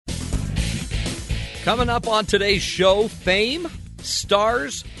Coming up on today's show, fame,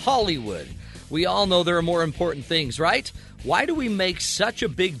 stars, Hollywood. We all know there are more important things, right? Why do we make such a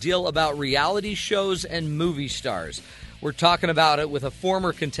big deal about reality shows and movie stars? We're talking about it with a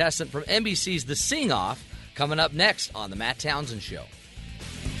former contestant from NBC's The Sing-Off, coming up next on The Matt Townsend Show.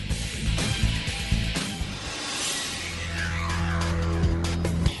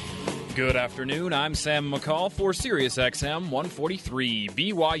 Good afternoon, I'm Sam McCall for SiriusXM 143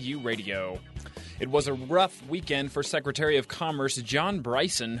 BYU Radio. It was a rough weekend for Secretary of Commerce John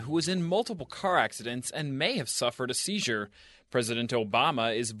Bryson, who was in multiple car accidents and may have suffered a seizure. President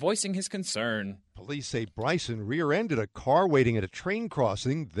Obama is voicing his concern. Police say Bryson rear-ended a car waiting at a train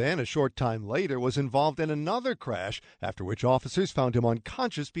crossing, then a short time later was involved in another crash, after which officers found him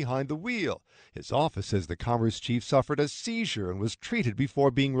unconscious behind the wheel. His office says the Commerce chief suffered a seizure and was treated before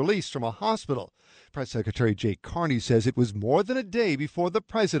being released from a hospital. Press Secretary Jay Carney says it was more than a day before the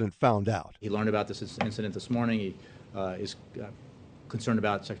president found out. He learned about this incident this morning. He is concerned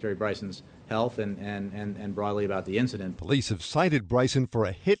about Secretary Bryson's health and broadly about the incident. Police have cited Bryson for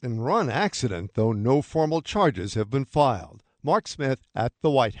a hit-and-run accident, though no formal charges have been filed. Mark Smith at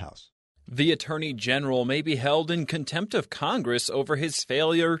the White House. The Attorney General may be held in contempt of Congress over his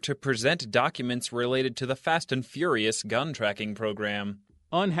failure to present documents related to the Fast and Furious gun tracking program.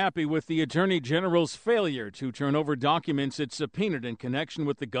 Unhappy with the Attorney General's failure to turn over documents it subpoenaed in connection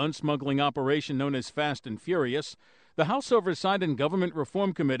with the gun smuggling operation known as Fast and Furious, the House Oversight and Government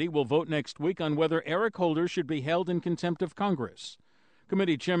Reform Committee will vote next week on whether Eric Holder should be held in contempt of Congress.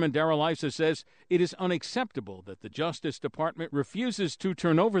 Committee Chairman Darrell Issa says it is unacceptable that the Justice Department refuses to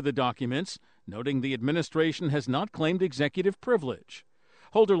turn over the documents, noting the administration has not claimed executive privilege.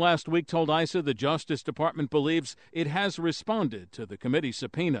 Holder last week told Issa the Justice Department believes it has responded to the committee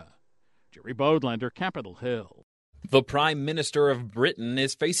subpoena. Jerry Bodlander, Capitol Hill. The Prime Minister of Britain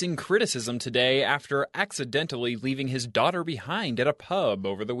is facing criticism today after accidentally leaving his daughter behind at a pub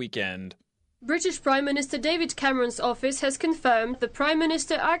over the weekend. British Prime Minister David Cameron's office has confirmed the Prime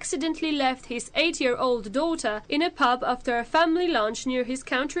Minister accidentally left his 8-year-old daughter in a pub after a family lunch near his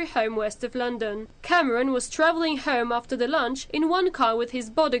country home west of London. Cameron was travelling home after the lunch in one car with his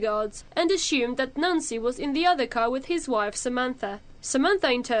bodyguards and assumed that Nancy was in the other car with his wife Samantha. Samantha,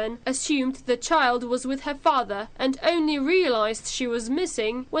 in turn, assumed the child was with her father and only realized she was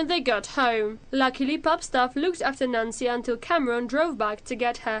missing when they got home. Luckily, pub staff looked after Nancy until Cameron drove back to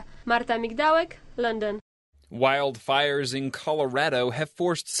get her. Marta Migdałek, London. Wildfires in Colorado have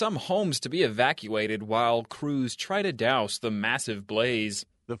forced some homes to be evacuated while crews try to douse the massive blaze.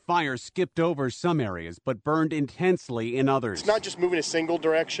 The fire skipped over some areas, but burned intensely in others. It's not just moving a single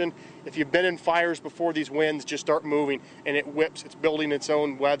direction. If you've been in fires before, these winds just start moving, and it whips. It's building its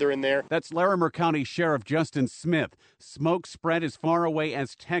own weather in there. That's Larimer County Sheriff Justin Smith. Smoke spread as far away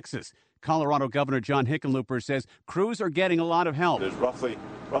as Texas. Colorado Governor John Hickenlooper says crews are getting a lot of help. There's roughly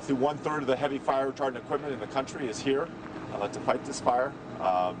one-third of the heavy fire retardant equipment in the country is here to fight this fire.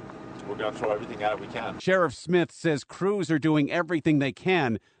 We're going to throw everything at it we can. Sheriff Smith says crews are doing everything they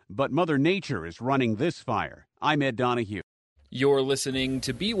can, but Mother Nature is running this fire. I'm Ed Donahue. You're listening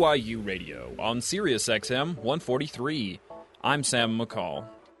to BYU Radio on SiriusXM 143. I'm Sam McCall.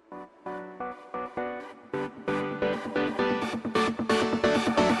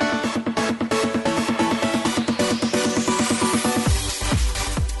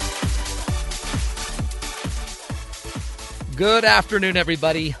 Good afternoon,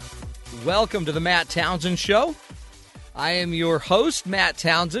 everybody. Welcome to the Matt Townsend Show. I am your host, Matt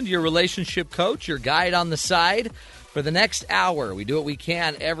Townsend, your relationship coach, your guide on the side. For the next hour, we do what we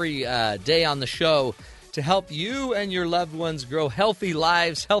can every day on the show to help you and your loved ones grow healthy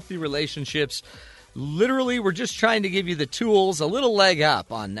lives, healthy relationships. Literally, we're just trying to give you the tools, a little leg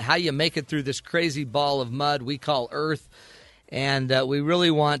up on how you make it through this crazy ball of mud we call Earth. And we really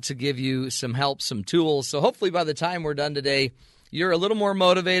want to give you some help, some tools. So hopefully by the time we're done today, you're a little more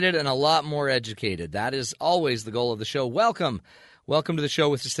motivated and a lot more educated. That is always the goal of the show. Welcome. Welcome to the show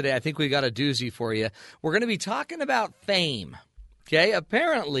with us today. I think we got a doozy for you. We're going to be talking about fame. Okay?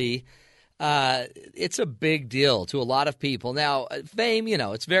 Apparently, it's a big deal to a lot of people. Now, fame,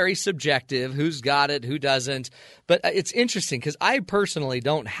 it's very subjective. Who's got it, who doesn't. But it's interesting because I personally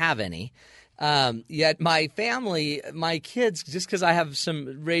don't have any. Yet my family, my kids, just because I have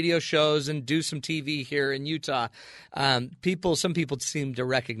some radio shows and do some TV here in Utah, some people seem to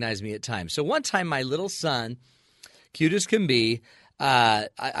recognize me at times. So one time my little son, cute as can be, we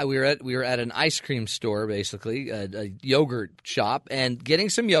were at an ice cream store, basically, a yogurt shop, and getting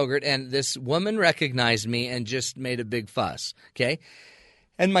some yogurt, and this woman recognized me and just made a big fuss, okay?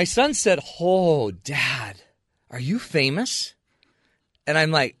 And my son said, "Oh, Dad, are you famous?" And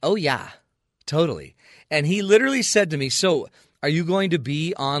I'm like, "Oh, yeah." Totally. And he literally said to me, so are you going to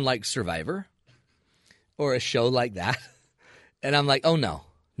be on like Survivor or a show like that? And I'm like, oh, no.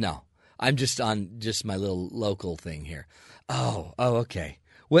 I'm just on just my little local thing here. Oh, okay.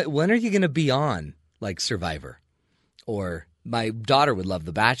 When are you going to be on like Survivor? Or my daughter would love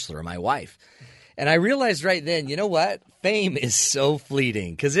The Bachelor, or my wife. And I realized right then, you know what? Fame is so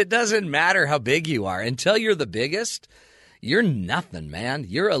fleeting because it doesn't matter how big you are. Until you're the biggest, you're nothing, man.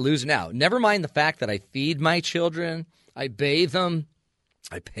 You're a loser. Now, never mind the fact that I feed my children, I bathe them,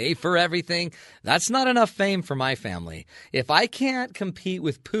 I pay for everything. That's not enough fame for my family. If I can't compete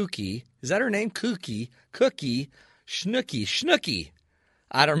with Pookie, is that her name? Cookie, Schnooky.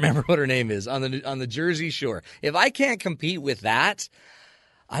 I don't remember what her name is on the Jersey Shore. If I can't compete with that,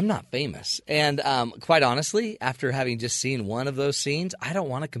 I'm not famous. And quite honestly, after having just seen one of those scenes, I don't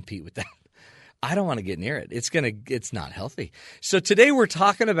want to compete with that. I don't want to get near it. It's not healthy. So today we're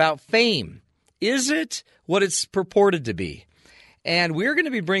talking about fame. Is it what it's purported to be? And we're going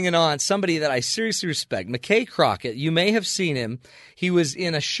to be bringing on somebody that I seriously respect, McKay Crockett. You may have seen him. He was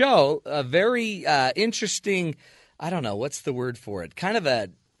in a show, a very interesting, I don't know, what's the word for it? Kind of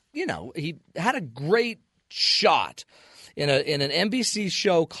he had a great shot in an NBC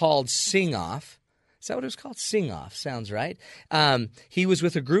show called Sing Off. Is that what it was called? Sing Off. Sounds right. He was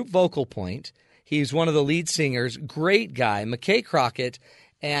with a group Vocal Point. He's one of the lead singers. Great guy, McKay Crockett.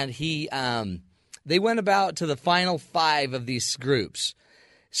 And they went about to the final 5 of these groups.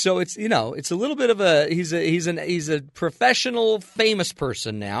 So it's a little bit of he's a professional famous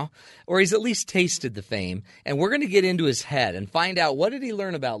person now, or he's at least tasted the fame. And we're going to get into his head and find out, what did he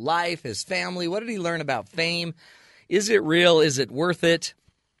learn about life, his family? What did he learn about fame? Is it real? Is it worth it?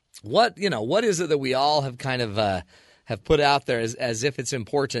 What is it that we all have kind of have put out there as if it's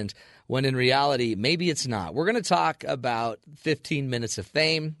important, when in reality, maybe it's not. We're going to talk about 15 minutes of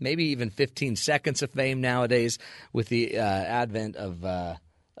fame, maybe even 15 seconds of fame nowadays with the advent of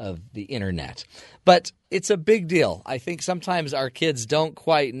the internet. But it's a big deal. I think sometimes our kids don't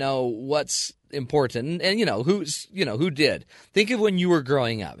quite know what's important. And who did. Think of when you were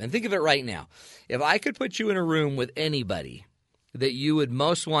growing up, and think of it right now. If I could put you in a room with anybody that you would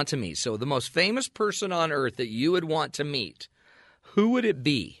most want to meet, so the most famous person on earth that you would want to meet, who would it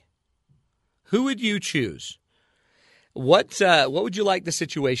be? Who would you choose? What would you like the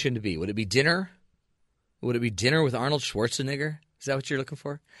situation to be? Would it be dinner? Would it be dinner with Arnold Schwarzenegger? Is that what you're looking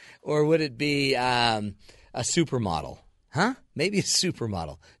for? Or would it be a supermodel? Huh? Maybe a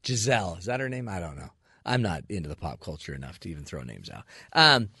supermodel. Giselle. Is that her name? I don't know. I'm not into the pop culture enough to even throw names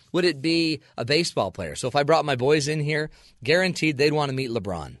out. Would it be a baseball player? So if I brought my boys in here, guaranteed they'd want to meet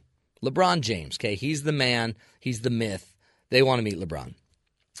LeBron. LeBron James, okay? He's the man. He's the myth. They want to meet LeBron.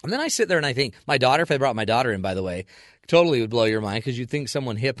 And then I sit there and I think, my daughter, if I brought my daughter in, by the way, totally would blow your mind because you'd think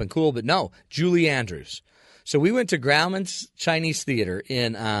someone hip and cool. But no, Julie Andrews. So we went to Grauman's Chinese Theater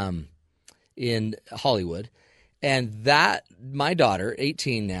in Hollywood. And my daughter,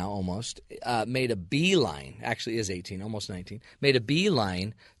 18 now almost, made a beeline, actually is 18, almost 19, made a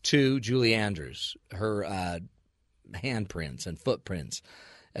beeline to Julie Andrews, her handprints and footprints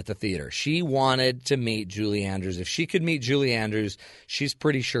at the theater. She wanted to meet Julie Andrews. If she could meet Julie Andrews, she's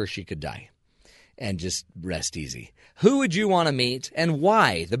pretty sure she could die and just rest easy. Who would you want to meet and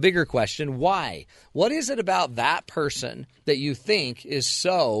why? The bigger question, why? What is it about that person that you think is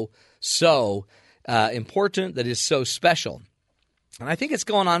so important, that is so special? And I think it's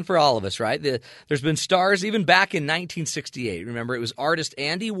going on for all of us, right? There's been stars even back in 1968. Remember, it was artist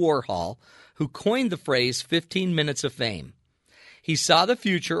Andy Warhol who coined the phrase 15 minutes of fame. He saw the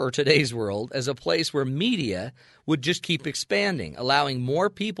future, or today's world, as a place where media would just keep expanding, allowing more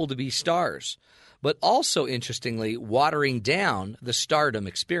people to be stars, but also, interestingly, watering down the stardom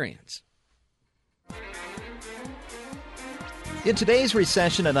experience. In today's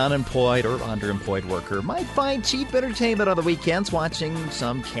recession, an unemployed or underemployed worker might find cheap entertainment on the weekends watching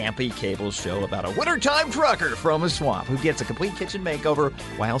some campy cable show about a wintertime trucker from a swamp who gets a complete kitchen makeover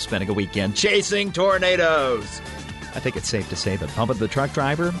while spending a weekend chasing tornadoes. I think it's safe to say that Bubba the truck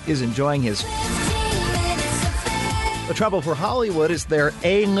driver is enjoying his... The trouble for Hollywood is their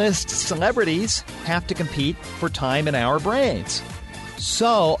A-list celebrities have to compete for time in our brains.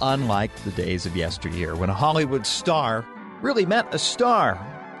 So unlike the days of yesteryear when a Hollywood star really meant a star.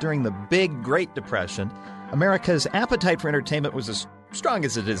 During the big Great Depression, America's appetite for entertainment was as strong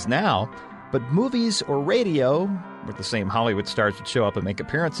as it is now, but movies or radio, where the same Hollywood stars would show up and make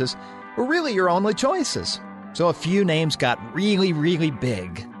appearances, were really your only choices. So a few names got really, really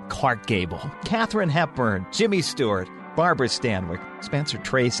big. Clark Gable, Katharine Hepburn, Jimmy Stewart, Barbara Stanwyck, Spencer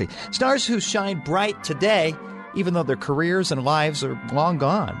Tracy. Stars who shine bright today, even though their careers and lives are long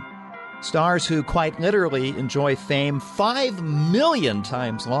gone. Stars who quite literally enjoy fame 5 million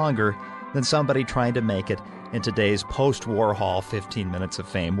times longer than somebody trying to make it in today's post-Warhol 15 minutes of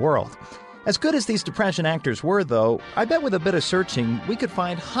fame world. As good as these Depression actors were, though, I bet with a bit of searching we could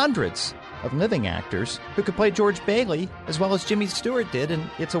find hundreds of living actors who could play George Bailey as well as Jimmy Stewart did in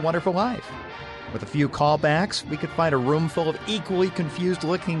It's a Wonderful Life. With a few callbacks, we could find a room full of equally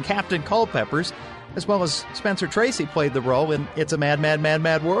confused-looking Captain Culpeppers, as well as Spencer Tracy played the role in It's a Mad, Mad, Mad,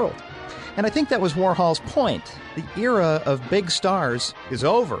 Mad World. And I think that was Warhol's point. The era of big stars is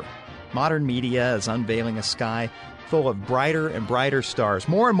over. Modern media is unveiling a sky full of brighter and brighter stars,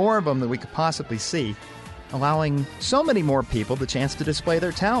 more and more of them than we could possibly see, allowing so many more people the chance to display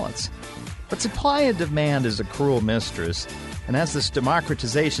their talents. But supply and demand is a cruel mistress, and as this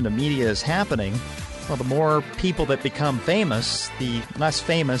democratization of media is happening, well, the more people that become famous, the less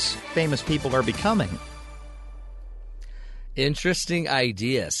famous people are becoming. Interesting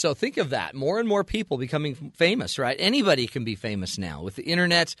idea. So think of that. More and more people becoming famous, right? Anybody can be famous now. With the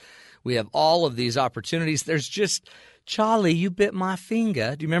internet, we have all of these opportunities. There's just, Charlie, you bit my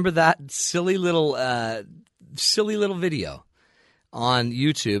finger. Do you remember that silly little video on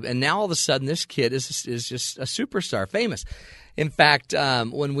YouTube? And now all of a sudden this kid is just a superstar, famous. In fact,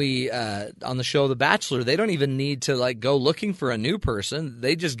 when we on the show The Bachelor, they don't even need to go looking for a new person.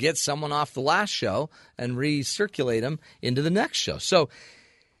 They just get someone off the last show and recirculate them into the next show. So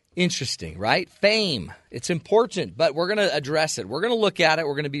interesting, right? Fame, it's important, but we're going to address it. We're going to look at it.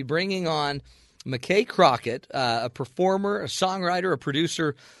 We're going to be bringing on McKay Crockett, a performer, a songwriter, a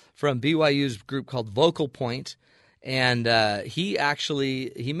producer from BYU's group called Vocal Point, and he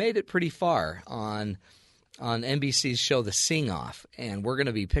made it pretty far on NBC's show The Sing-Off, and we're going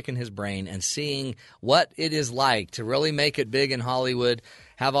to be picking his brain and seeing what it is like to really make it big in Hollywood,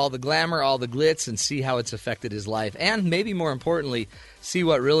 have all the glamour, all the glitz, and see how it's affected his life, and maybe more importantly, see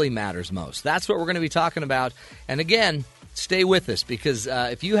what really matters most. That's what we're going to be talking about. And again, stay with us, because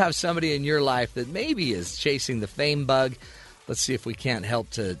if you have somebody in your life that maybe is chasing the fame bug, let's see if we can't help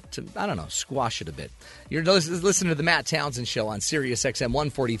to I don't know, squash it a bit. You're listening to The Matt Townsend Show on Sirius XM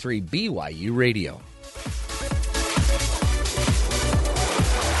 143 BYU Radio.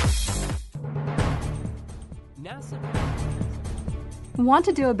 Want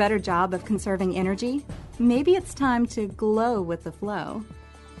to do a better job of conserving energy? Maybe it's time to glow with the flow.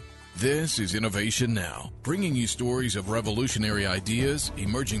 This is Innovation Now, bringing you stories of revolutionary ideas,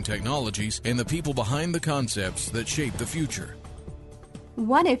 emerging technologies, and the people behind the concepts that shape the future.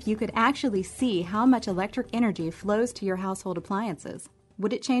 What if you could actually see how much electric energy flows to your household appliances?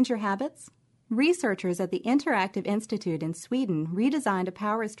 Would it change your habits? Researchers at the Interactive Institute in Sweden redesigned a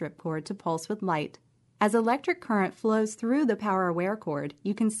power strip cord to pulse with light. As electric current flows through the power-aware cord,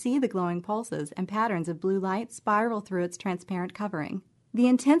 you can see the glowing pulses and patterns of blue light spiral through its transparent covering. The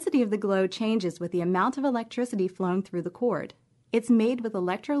intensity of the glow changes with the amount of electricity flowing through the cord. It's made with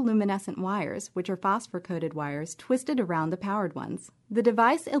electroluminescent wires, which are phosphor-coated wires twisted around the powered ones. The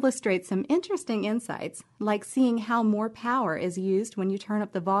device illustrates some interesting insights, like seeing how more power is used when you turn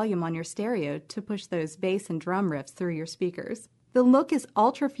up the volume on your stereo to push those bass and drum riffs through your speakers. The look is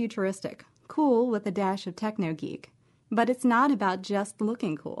ultra-futuristic, cool with a dash of techno-geek. But it's not about just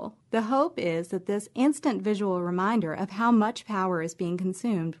looking cool. The hope is that this instant visual reminder of how much power is being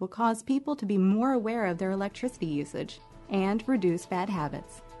consumed will cause people to be more aware of their electricity usage and reduce bad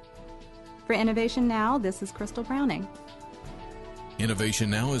habits. For Innovation Now, this is Crystal Browning. Innovation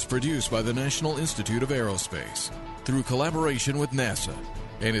Now is produced by the National Institute of Aerospace through collaboration with NASA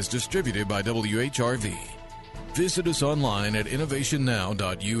and is distributed by WHRV. Visit us online at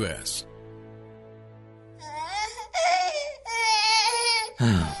innovationnow.us.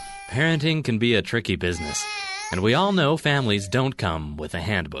 Parenting can be a tricky business, and we all know families don't come with a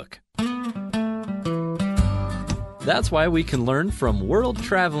handbook. That's why we can learn from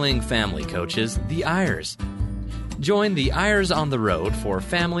world-traveling family coaches, the Ayers. Join the Ayers on the road for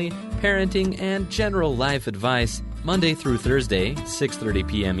family, parenting, and general life advice Monday through Thursday, 6:30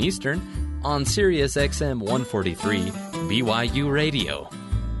 p.m. Eastern, on Sirius XM 143 BYU Radio.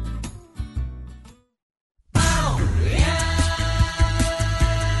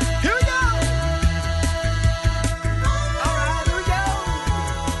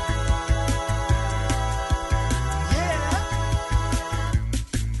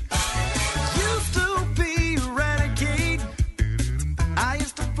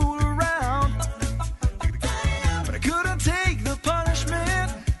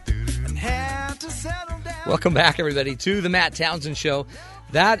 Welcome back, everybody, to the Matt Townsend Show.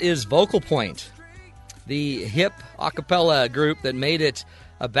 That is Vocal Point, the hip a cappella group that made it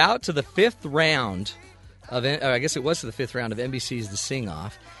about to the fifth round of, I guess it was to the fifth round of NBC's The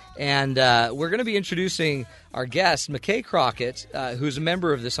Sing-Off. And we're going to be introducing our guest, McKay Crockett, who's a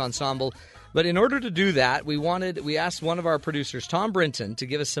member of this ensemble. But in order to do that, we asked one of our producers, Tom Brinton, to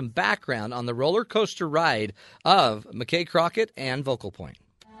give us some background on the roller coaster ride of McKay Crockett and Vocal Point.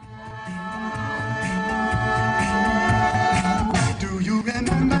 Do you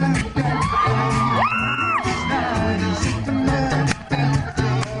remember?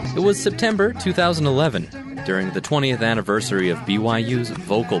 It was September 2011, during the 20th anniversary of BYU's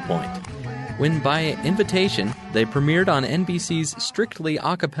Vocal Point, when by invitation they premiered on NBC's strictly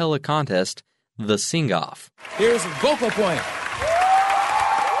a cappella contest, The Sing-Off. Here's Vocal Point.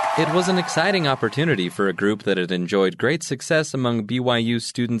 It was an exciting opportunity for a group that had enjoyed great success among BYU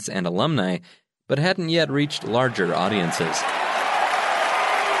students and alumni, but hadn't yet reached larger audiences.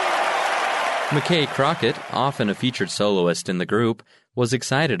 McKay Crockett, often a featured soloist in the group, was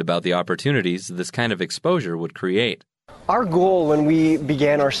excited about the opportunities this kind of exposure would create. Our goal when we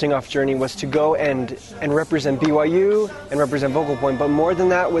began our sing-off journey was to go and represent BYU and represent Vocal Point, but more than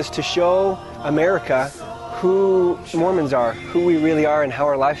that was to show America who Mormons are, who we really are, and how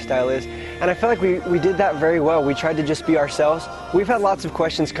our lifestyle is. And I feel like we did that very well. We tried to just be ourselves. We've had lots of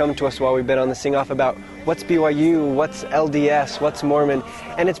questions come to us while we've been on the sing-off about what's BYU, what's LDS, what's Mormon,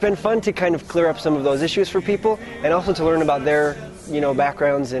 and it's been fun to kind of clear up some of those issues for people and also to learn about their,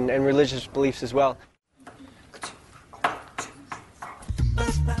 backgrounds and religious beliefs as well.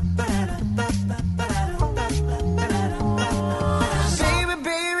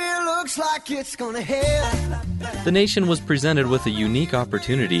 It's gonna help. The nation was presented with a unique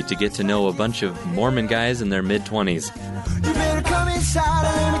opportunity to get to know a bunch of Mormon guys in their mid-20s. You better come inside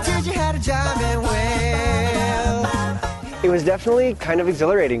and let me teach you how to jive and well. It was definitely kind of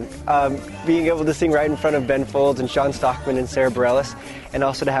exhilarating, being able to sing right in front of Ben Folds and Sean Stockman and Sarah Bareilles, and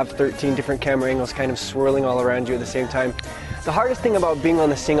also to have 13 different camera angles kind of swirling all around you at the same time. The hardest thing about being on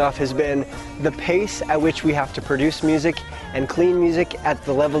the sing-off has been the pace at which we have to produce music and clean music at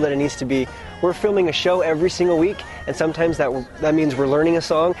the level that it needs to be. We're filming a show every single week, and sometimes that means we're learning a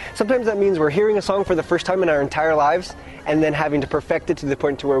song. Sometimes that means we're hearing a song for the first time in our entire lives, and then having to perfect it to the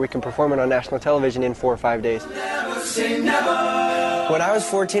point to where we can perform it on national television in 4 or 5 days. Never say never. When I was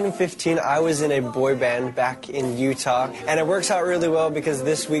 14 and 15, I was in a boy band back in Utah, and it works out really well because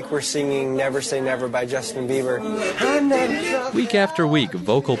this week we're singing Never Say Never by Justin Bieber. Week after week,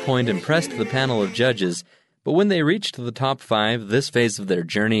 Vocal Point impressed the panel of judges, but when they reached the top 5, this phase of their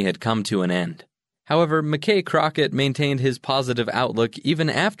journey had come to an end. However, McKay Crockett maintained his positive outlook even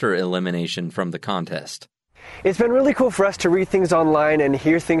after elimination from the contest. It's been really cool for us to read things online and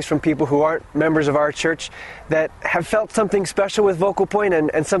hear things from people who aren't members of our church that have felt something special with Vocal Point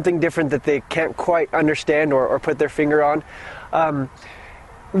and something different that they can't quite understand or put their finger on.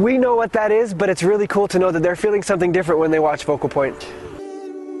 We know what that is, but it's really cool to know that they're feeling something different when they watch Vocal Point.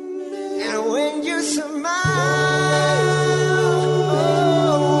 And when you smile,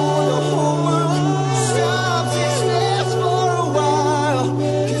 the whole world stops its dance for a while.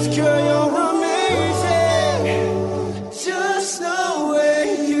 'Cause girl, you're amazing, just the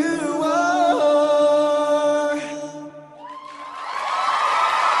way you are.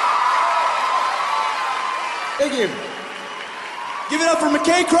 Thank you. Give it up for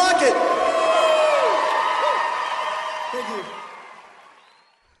McKay Crockett. Thank you.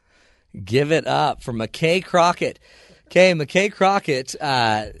 Give it up for McKay Crockett. Okay, McKay Crockett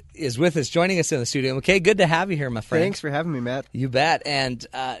is with us, joining us in the studio. McKay, good to have you here, my friend. Thanks for having me, Matt. You bet. And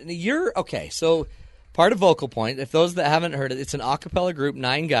you're, okay, so part of Vocal Point, if those that haven't heard it, it's an a cappella group,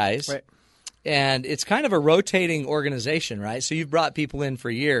 9 guys. Right. And it's kind of a rotating organization, right? So you've brought people in for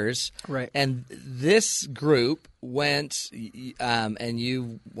years. Right. And this group went, and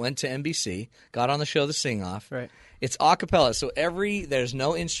you went to NBC, got on the show The Sing-Off. Right. It's a cappella, so there's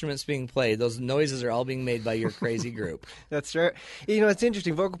no instruments being played. Those noises are all being made by your crazy group. That's right. It's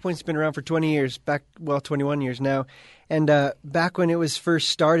interesting. Vocal Point's been around for 20 years, 21 years now. And back when it was first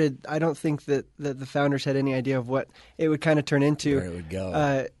started, I don't think that the founders had any idea of what it would kind of turn into. Where it would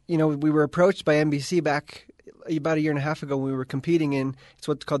go. We were approached by NBC back about a year and a half ago when we were competing in, it's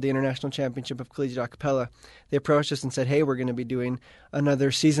what's called the International Championship of Collegiate Acapella. They approached us and said, hey, we're going to be doing another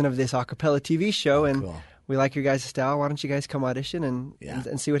season of this acapella TV show, and cool. We like your guys' style. Why don't you guys come audition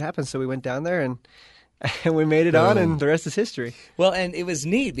and see what happens? So we went down there and we made it on, and the rest is history. Well, and it was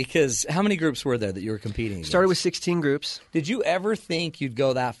neat because how many groups were there that you were competing against? Started with 16 groups. Did you ever think you'd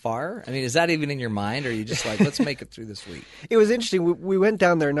go that far? I mean, is that even in your mind, or are you just like, let's make it through this week? It was interesting. We went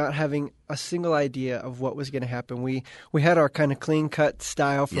down there not having a single idea of what was going to happen. We had our kind of clean-cut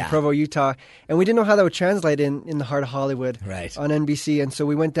style from Provo, Utah, and we didn't know how that would translate in the heart of Hollywood on NBC. And so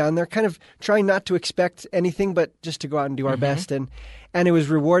we went down there kind of trying not to expect anything, but just to go out and do our best. And and it was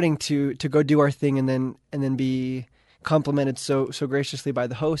rewarding to go do our thing and then be complimented so graciously by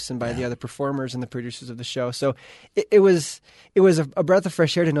the hosts and by the other performers and the producers of the show. So it was a breath of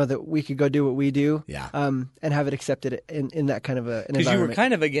fresh air to know that we could go do what we do, and have it accepted in that kind of an environment. Because you were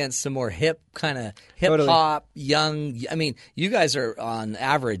kind of against some more hip hop, young. I mean, you guys are on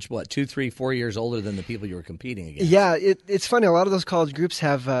average 2, 3, 4 years older than the people you were competing against. Yeah, it's funny. A lot of those college groups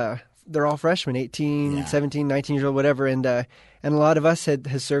have they're all freshmen, 18, 17, 19 years old, whatever, and a lot of us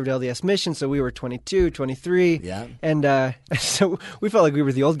has served LDS mission, so we were 22, 23. Yeah. And so we felt like we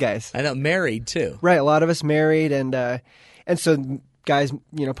were the old guys. I know, married too. Right, a lot of us married, and so guys,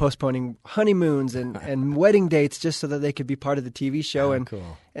 postponing honeymoons and wedding dates just so that they could be part of the TV show. And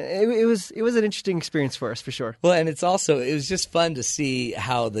cool. It was an interesting experience for us, for sure. Well, and it was just fun to see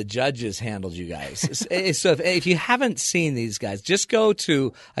how the judges handled you guys. So if you haven't seen these guys, just go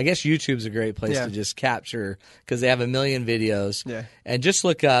to, I guess YouTube's a great place to just capture, because they have a million videos. Yeah. And just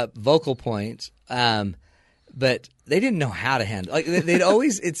look up Vocal Point. But they didn't know how to handle. Like they'd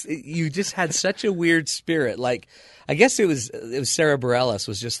always, you just had such a weird spirit. Like I guess it was Sarah Bareilles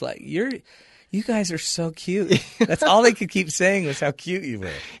was just like, you guys are so cute. That's all they could keep saying was how cute you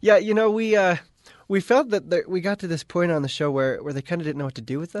were. Yeah, we felt that we got to this point on the show where they kind of didn't know what to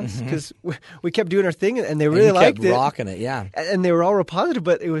do with us, because we kept doing our thing and they really liked it. Kept rocking it, yeah. And they were all real positive,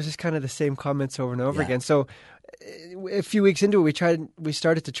 but it was just kind of the same comments over and over again. So a few weeks into it, we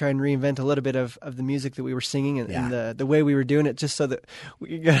started to try and reinvent a little bit of the music that we were singing and the way we were doing it, just so that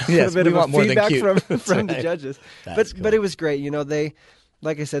we got a little bit of feedback from the judges. But it was great. They,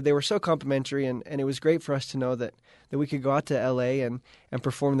 like I said, they were so complimentary, and it was great for us to know that we could go out to LA and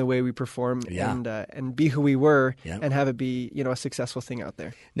perform the way we perform and be who we were and have it be a successful thing out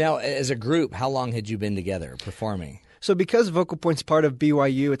there. Now, as a group, how long had you been together performing? So because Vocal Point's part of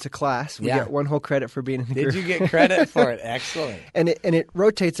BYU, it's a class. We get one whole credit for being in the group. Did you get credit for it? Excellent. And it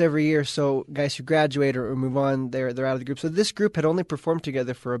rotates every year. So guys who graduate or move on, they're out of the group. So this group had only performed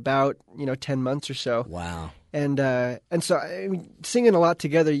together for about 10 months or so. Wow. And so singing a lot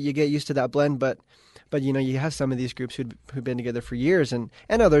together, you get used to that blend. But you have some of these groups who've been together for years, and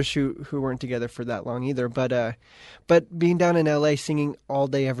others who weren't together for that long either. But being down in LA singing all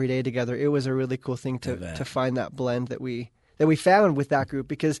day every day together, it was a really cool thing to find that blend that we found with that group,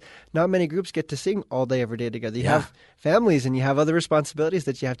 because not many groups get to sing all day every day together. You have families and you have other responsibilities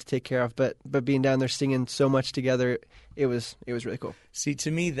that you have to take care of, but being down there singing so much together, it was really cool. See,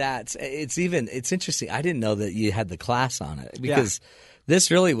 to me it's interesting. I didn't know that you had the class on it, because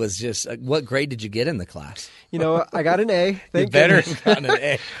this really was just, what grade did you get in the class? I got an A. You better have gotten an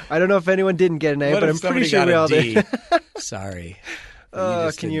A. I don't know if anyone didn't get an A, but I'm pretty sure we all did. Sorry.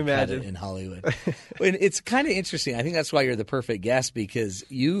 Can you imagine? In Hollywood. And it's kind of interesting. I think that's why you're the perfect guest, because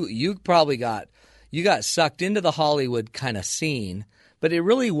you probably got sucked into the Hollywood kind of scene, but it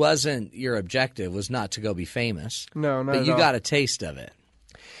really wasn't your objective, was not to go be famous. No, not but at you all. got a taste of it.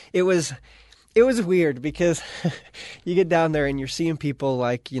 It was weird, because you get down there and you're seeing people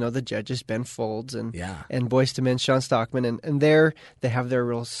like, the judges, Ben Folds and Boyz II Men, Sean Stockman, and they have their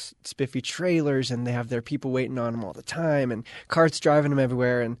real spiffy trailers, and they have their people waiting on them all the time, and carts driving them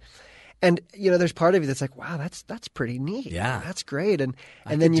everywhere, and there's part of you that's like, wow, that's pretty neat. Yeah, that's great, and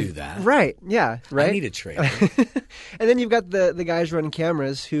I then could you do that. Right? Yeah, right. I need a trailer. And then you've got the guys running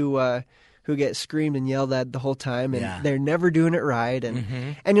cameras who get screamed and yelled at the whole time, and they're never doing it right.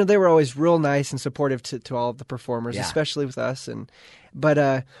 And they were always real nice and supportive to all of the performers, especially with us. But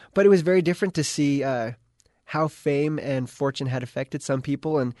it was very different to see how fame and fortune had affected some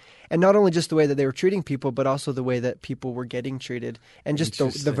people, and not only just the way that they were treating people, but also the way that people were getting treated, and just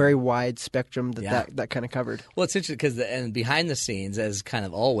the very wide spectrum that kind of covered. Well, it's interesting because and behind the scenes, as kind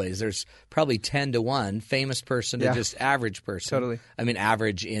of always, there's probably 10 to 1 famous person to just average person. Totally. I mean,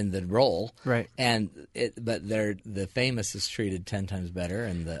 average in the role. Right. But the famous is treated 10 times better,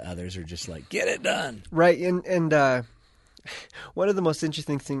 and the others are just like, get it done. Right. And one of the most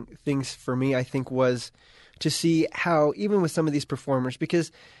interesting things for me, I think, was to see how, even with some of these performers,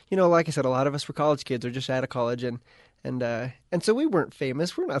 because, like I said, a lot of us were college kids or just out of college, and so we weren't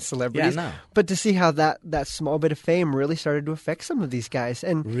famous. We're not celebrities. Yeah, no. But to see how that small bit of fame really started to affect some of these guys,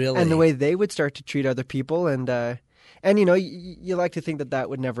 and the way they would start to treat other people, and you like to think that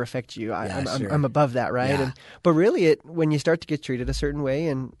would never affect you. I'm above that, right? Yeah. But really, when you start to get treated a certain way,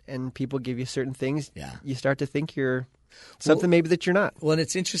 and people give you certain things, you start to think you're something maybe that you're not. Well, and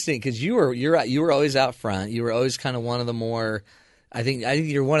it's interesting because you were always out front. You were always kind of one of the more, I think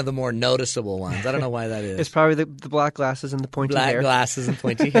you're one of the more noticeable ones. I don't know why that is. It's probably the black glasses and the pointy hair. Black glasses and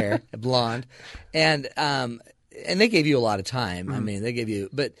pointy hair, blonde, and they gave you a lot of time. I mean, they gave you,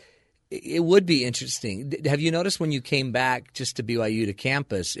 but it would be interesting. Have you noticed when you came back just to BYU to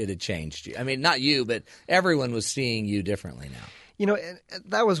campus, it had changed you? I mean, not you, but everyone was seeing you differently now. You know,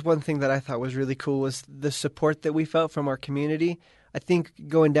 that was one thing that I thought was really cool was the support that we felt from our community. I think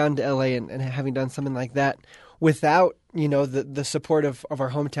going down to LA and having done something like that without, you know, the support of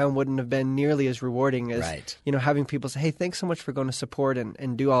our hometown wouldn't have been nearly as rewarding as, you know, having people say, hey, thanks so much for going to support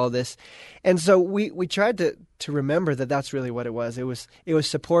and do all of this. And so we tried to remember that that's really what it was. It was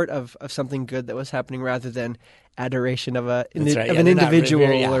support of something good that was happening rather than adoration of an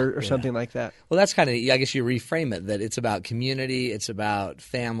individual or something like that. Well, that's kind of, I guess you reframe it, that it's about community, it's about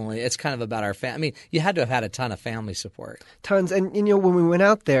family, it's kind of about our family. I mean, you had to have had a ton of family support. Tons. And, you know, when we went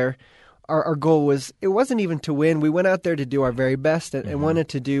out there, our goal was, it wasn't even to win. We went out there to do our very best and wanted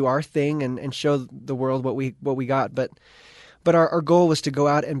to do our thing and show the world what we got. But our goal was to go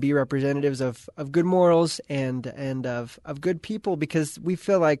out and be representatives of good morals and of good people, because we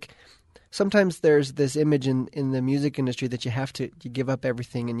feel like sometimes there's this image in the music industry that you give up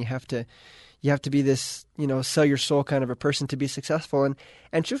everything and you have to be this, you know, sell your soul kind of a person to be successful.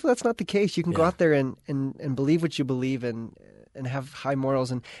 And truthfully, that's not the case. You can go out there and believe what you believe and have high morals.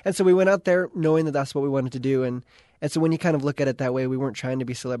 And so we went out there knowing that that's what we wanted to do. And so when you kind of look at it that way, we weren't trying to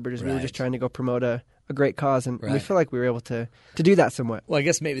be celebrities. We were just trying to go promote a great cause. And we feel like we were able to do that somewhat. Well, I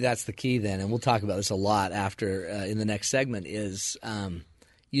guess maybe that's the key then. And we'll talk about this a lot after in the next segment is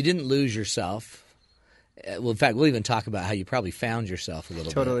you didn't lose yourself. Well, in fact, we'll even talk about how you probably found yourself a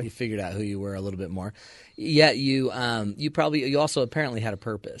little bit. You figured out who you were a little bit more. Yet you also apparently had a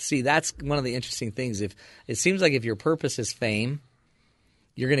purpose. See, that's one of the interesting things. If it seems like if your purpose is fame,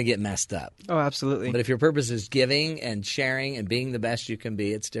 you're going to get messed up. Oh, absolutely. But if your purpose is giving and sharing and being the best you can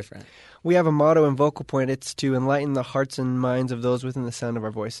be, it's different. We have a motto in Vocal Point. It's to enlighten the hearts and minds of those within the sound of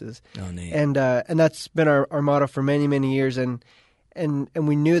our voices. Oh, neat. And that's been our motto for many, many years. And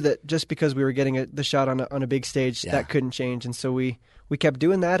we knew that just because we were getting the shot on a big stage, that couldn't change. And so we kept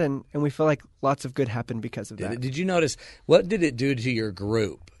doing that, and we feel like lots of good happened because of that. Did you notice, what did it do to your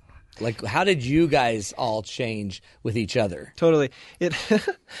group? Like, how did you guys all change with each other? Totally.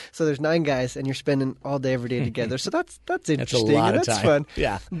 So there's 9 guys, and you're spending all day, every day together. So that's interesting. That's a lot of that's time. Fun.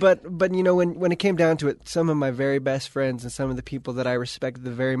 Yeah. But you know, when it came down to it, some of my very best friends and some of the people that I respected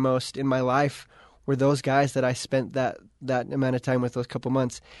the very most in my life were those guys that I spent that amount of time with, those couple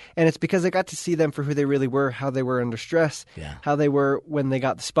months. And it's because I got to see them for who they really were, how they were under stress, how they were when they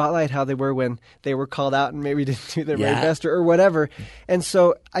got the spotlight, how they were when they were called out and maybe didn't do their very best or whatever. And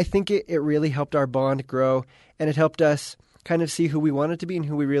so I think it really helped our bond grow, and it helped us kind of see who we wanted to be and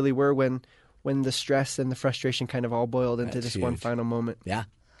who we really were when the stress and the frustration kind of all boiled into this one final moment. Yeah.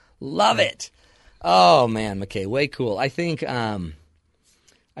 Love it. Oh, man, McKay, way cool. I think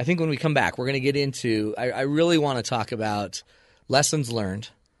when we come back, we're going to get into – I really want to talk about lessons learned.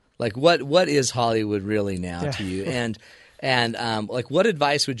 Like what is Hollywood really now to you? And like what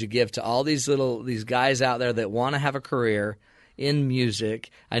advice would you give to all these guys out there that want to have a career in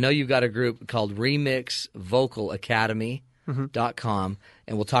music? I know you've got a group called Remix Vocal Academy.com,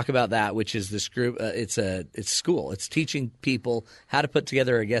 and we'll talk about that, which is this group. It's school. It's teaching people how to put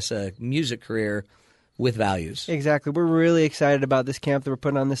together, I guess, a music career with values. Exactly. We're really excited about this camp that we're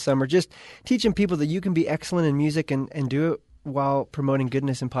putting on this summer. Just teaching people that you can be excellent in music and do it while promoting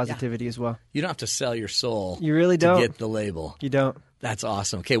goodness and positivity as well. You don't have to sell your soul. You really don't. To get the label. You don't. That's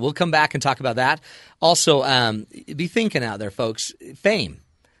awesome. Okay, we'll come back and talk about that. Also, be thinking out there, folks. Fame.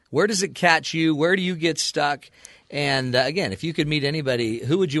 Where does it catch you? Where do you get stuck? And again, if you could meet anybody,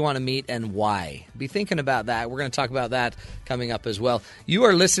 who would you want to meet and why? Be thinking about that. We're going to talk about that coming up as well. You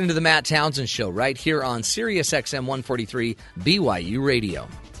are listening to The Matt Townsend Show right here on Sirius XM 143 BYU Radio.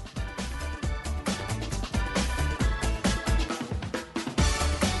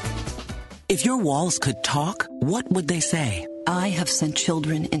 If your walls could talk, what would they say? I have sent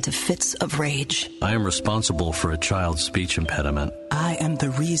children into fits of rage. I am responsible for a child's speech impediment. I am the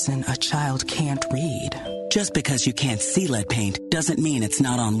reason a child can't read. Just because you can't see lead paint doesn't mean it's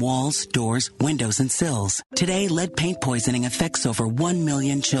not on walls, doors, windows, and sills. Today, lead paint poisoning affects over 1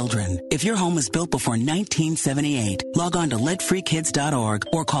 million children. If your home was built before 1978, log on to leadfreekids.org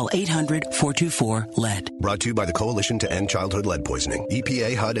or call 800-424-LEAD. Brought to you by the Coalition to End Childhood Lead Poisoning,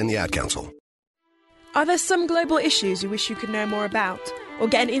 EPA, HUD, and the Ad Council. Are there some global issues you wish you could know more about or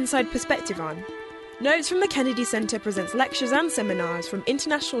get an inside perspective on? Notes from the Kennedy Center presents lectures and seminars from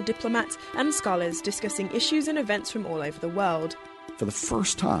international diplomats and scholars discussing issues and events from all over the world. For the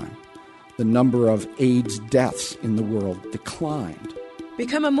first time, the number of AIDS deaths in the world declined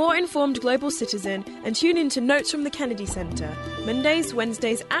Become a more informed global citizen and tune in to Notes from the Kennedy Center, Mondays,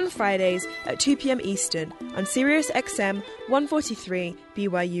 Wednesdays, and Fridays at 2 p.m. Eastern on Sirius XM 143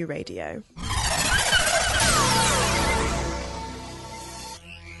 BYU Radio.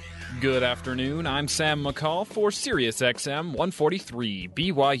 Good afternoon. I'm Sam McCall for Sirius XM 143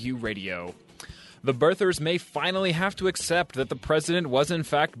 BYU Radio. The birthers may finally have to accept that the president was in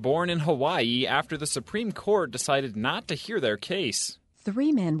fact born in Hawaii after the Supreme Court decided not to hear their case.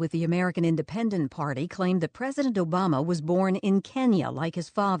 3 men with the American Independent Party claim that President Obama was born in Kenya like his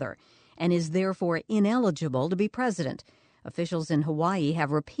father and is therefore ineligible to be president. Officials in Hawaii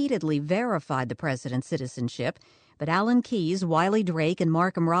have repeatedly verified the president's citizenship, but Alan Keyes, Wiley Drake, and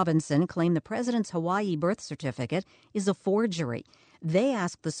Markham Robinson claim the president's Hawaii birth certificate is a forgery. They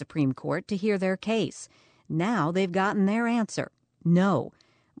asked the Supreme Court to hear their case. Now they've gotten their answer: no.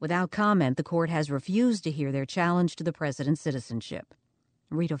 Without comment, the court has refused to hear their challenge to the president's citizenship.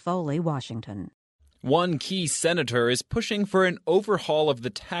 Rita Foley, Washington. One key senator is pushing for an overhaul of the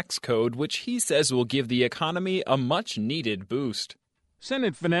tax code, which he says will give the economy a much-needed boost.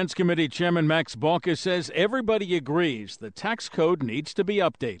 Senate Finance Committee Chairman Max Baucus says everybody agrees the tax code needs to be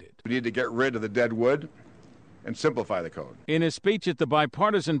updated. We need to get rid of the dead wood and simplify the code. In a speech at the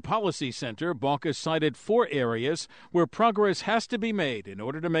Bipartisan Policy Center, Baucus cited 4 areas where progress has to be made in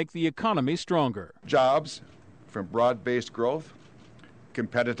order to make the economy stronger. Jobs from broad-based growth,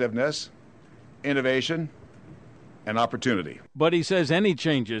 competitiveness, innovation, and opportunity. But he says any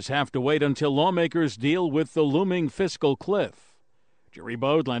changes have to wait until lawmakers deal with the looming fiscal cliff. Jerry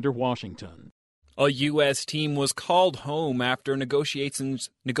Bodlander, Washington. A U.S. team was called home after negotiations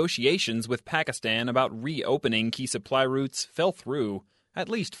with Pakistan about reopening key supply routes fell through, at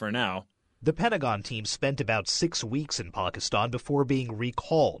least for now. The Pentagon team spent about 6 weeks in Pakistan before being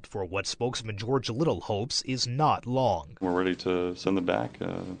recalled for what spokesman George Little hopes is not long. We're ready to send them back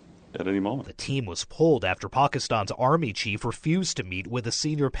at any moment. The team was pulled after Pakistan's army chief refused to meet with a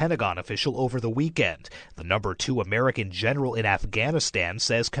senior Pentagon official over the weekend. The number 2 American general in Afghanistan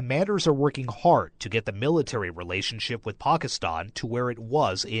says commanders are working hard to get the military relationship with Pakistan to where it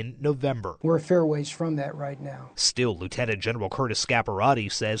was in November. We're a fair ways from that right now. Still, Lieutenant General Curtis Scaparrotti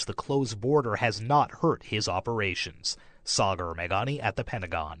says the closed border has not hurt his operations. Sagar Meghani at the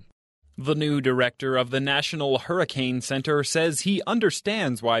Pentagon. The new director of the National Hurricane Center says he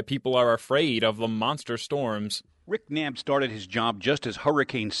understands why people are afraid of the monster storms. Rick Knabb started his job just as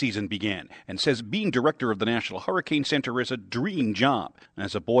hurricane season began and says being director of the National Hurricane Center is a dream job.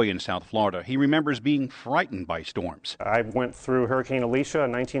 As a boy in South Florida, he remembers being frightened by storms. I went through Hurricane Alicia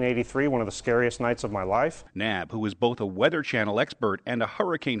in 1983, one of the scariest nights of my life. Knabb, who is both a Weather Channel expert and a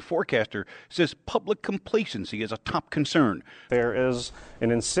hurricane forecaster, says public complacency is a top concern. There is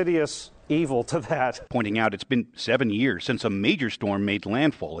an insidious evil to that. Pointing out it's been 7 years since a major storm made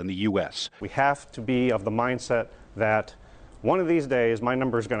landfall in the U.S. We have to be of the mindset that one of these days my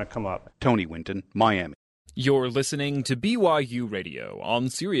number is going to come up. Tony Winton, Miami. You're listening to BYU Radio on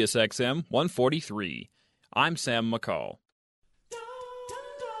Sirius XM 143. I'm Sam McCall.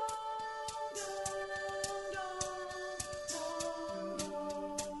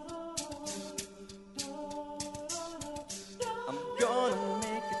 I'm gonna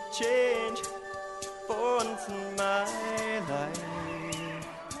make a change for once in my life.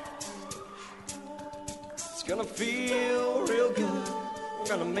 It's gonna feel real good. I'm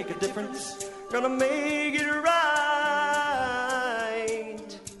gonna make a difference. Gonna make it right.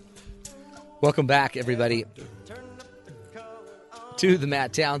 Welcome back, everybody, to the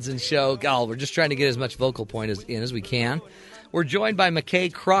Matt Townsend Show. God, we're just trying to get as much vocal point in as we can. We're joined by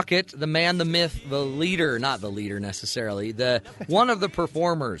McKay Crockett, the man, the myth, the leader, not the leader necessarily, the one of the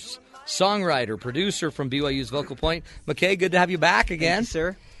performers, songwriter, producer from BYU's Vocal Point. McKay, good to have you back again. Thank you,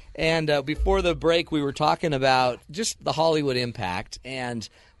 sir. And before the break, we were talking about just the Hollywood impact. And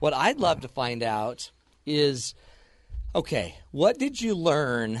what I'd love to find out is, okay, what did you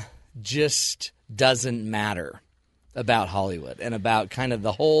learn just doesn't matter about Hollywood and about kind of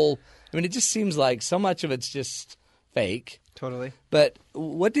the whole, I mean, it just seems like so much of it's just fake. Totally. But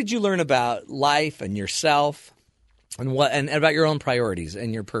what did you learn about life and yourself and and about your own priorities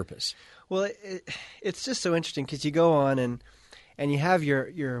and your purpose? Well, it's just so interesting because you go on and you have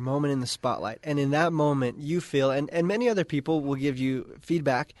your moment in the spotlight. And in that moment, you feel, and many other people will give you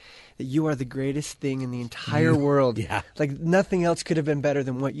feedback, that you are the greatest thing in the entire world. Yeah. Like nothing else could have been better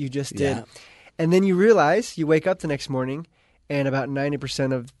than what you just did. Yeah. And then you realize, you wake up the next morning, and about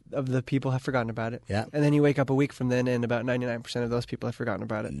 90% of the people have forgotten about it. Yeah. And then you wake up a week from then, and about 99% of those people have forgotten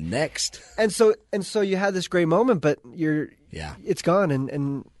about it. Next. And so you had this great moment, but it's gone.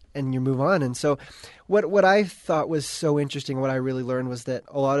 And you move on. And so what I thought was so interesting, what I really learned was that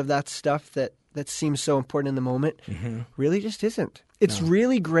a lot of that stuff that seems so important in the moment really just isn't. It's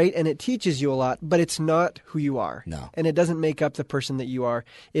really great and it teaches you a lot, but it's not who you are. No. And it doesn't make up the person that you are.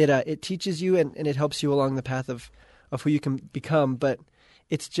 It teaches you and it helps you along the path of who you can become, but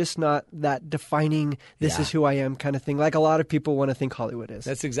it's just not that defining, this is who I am kind of thing, like a lot of people want to think Hollywood is.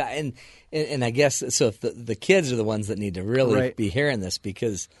 That's exactly. And I guess, so if the kids are the ones that need to really be hearing this,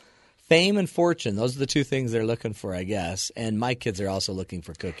 because fame and fortune, those are the two things they're looking for, I guess. And my kids are also looking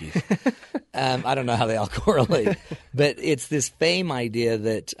for cookies. I don't know how they all correlate. But it's this fame idea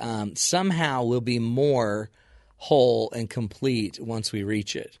that somehow we'll be more whole and complete once we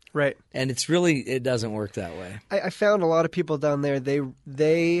reach it. Right. And it doesn't work that way. I found a lot of people down there,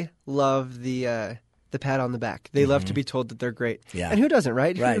 they love the pat on the back. They love to be told that they're great. Yeah. And who doesn't,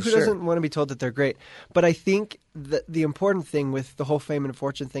 right? Right, Who doesn't want to be told that they're great? But I think the important thing with the whole fame and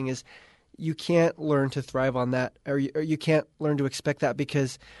fortune thing is you can't learn to thrive on that, or you can't learn to expect that,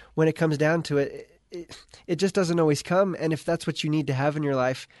 because when it comes down to it, it just doesn't always come. And if that's what you need to have in your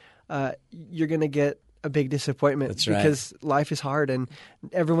life, you're going to get a big disappointment. That's right. Because life is hard and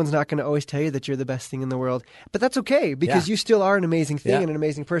everyone's not going to always tell you that you're the best thing in the world. But that's okay, because you still are an amazing thing and an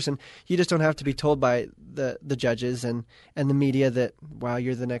amazing person. You just don't have to be told by the judges and the media that, wow,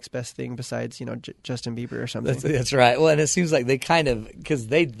 you're the next best thing besides, Justin Bieber or something. That's right. Well, and it seems like they kind of, because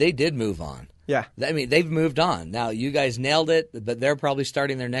they did move on. Yeah. I mean, they've moved on. Now, you guys nailed it, but they're probably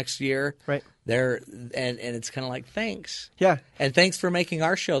starting their next year. Right. And it's kind of like, thanks. Yeah. And thanks for making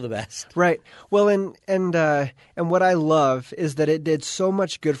our show the best. Right. Well, and what I love is that it did so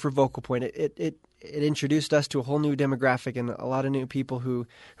much good for Vocal Point. It introduced us to a whole new demographic and a lot of new people who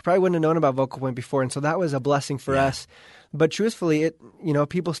probably wouldn't have known about Vocal Point before, and so that was a blessing for us. But truthfully,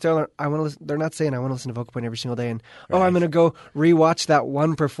 people still they're not saying I want to listen to Vocal Point every single day, and I'm going to go rewatch that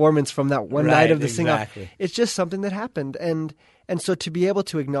one performance from that one night of the sing-off. It's just something that happened, and so to be able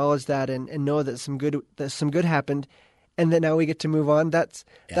to acknowledge that and know that some good happened, and that now we get to move on. That's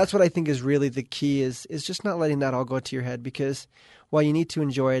what I think is really the key is just not letting that all go to your head, because while you need to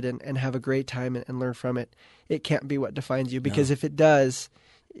enjoy it and have a great time and learn from it, it can't be what defines you, because if it does,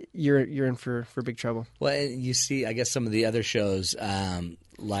 you're in for big trouble. Well, and you see, I guess some of the other shows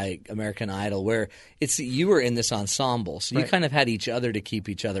like American Idol, where you were in this ensemble, so you kind of had each other to keep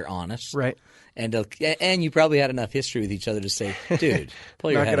each other honest, right? And you probably had enough history with each other to say, dude,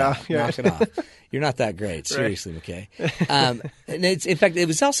 pull your head off, knock it off. You're not that great, seriously, McKay. And in fact, it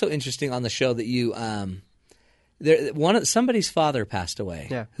was also interesting on the show that you. Somebody's father passed away.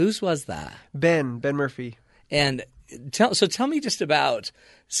 Yeah. Whose was that? Ben Murphy. And tell me just about,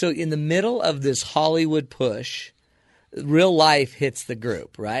 so in the middle of this Hollywood push, real life hits the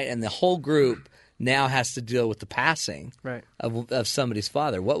group, right? And the whole group now has to deal with the passing of somebody's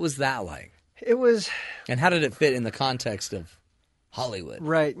father. What was that like? It was. And how did it fit in the context of Hollywood?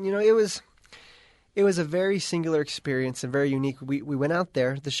 Right. It was a very singular experience and very unique. We went out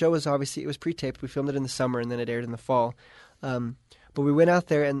there. The show was it was pre-taped. We filmed it in the summer and then it aired in the fall. But we went out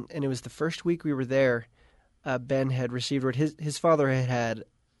there and it was the first week we were there. Ben had received word. His father had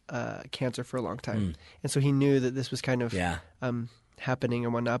cancer for a long time. And so he knew that this was kind of happening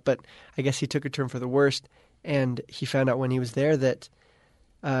and whatnot. But I guess he took a turn for the worst. And he found out when he was there that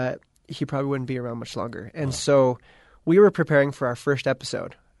he probably wouldn't be around much longer. And so we were preparing for our first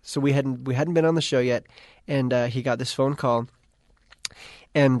episode. So we hadn't been on the show yet, and he got this phone call,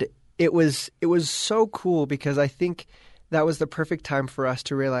 and it was so cool, because I think that was the perfect time for us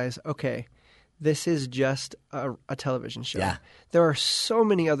to realize, okay, this is just a television show. Yeah. There are so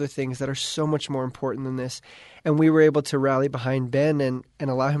many other things that are so much more important than this, and we were able to rally behind Ben and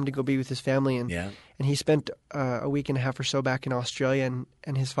allow him to go be with his family, and he spent a week and a half or so back in Australia,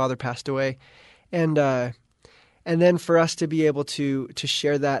 and his father passed away, and then for us to be able to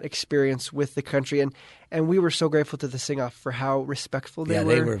share that experience with the country. And we were so grateful to the Sing-Off for how respectful they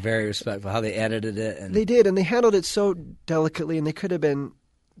were. Yeah, they were very respectful, how they edited it. And they did, and they handled it so delicately, and they could have been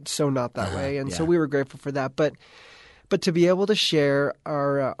so not that way. And so we were grateful for that. But to be able to share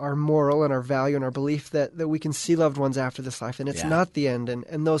our moral and our value and our belief that we can see loved ones after this life, and it's not the end,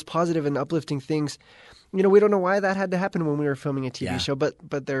 and those positive and uplifting things. We don't know why that had to happen when we were filming a TV show, but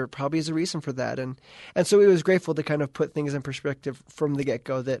there probably is a reason for that. And so it was grateful to kind of put things in perspective from the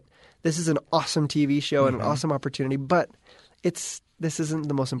get-go, that this is an awesome TV show and an awesome opportunity, but this isn't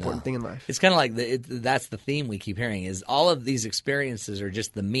the most important thing in life. It's kind of like that's the theme we keep hearing, is all of these experiences are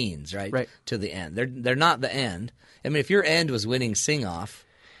just the means, right? To the end. They're not the end. I mean, if your end was winning Sing-Off,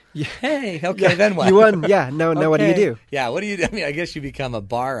 hey, okay, then what? You won, Now what do you do? Yeah, what do you do? I mean, I guess you become a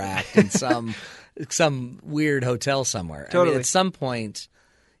bar act in some weird hotel somewhere. Totally. I mean, at some point,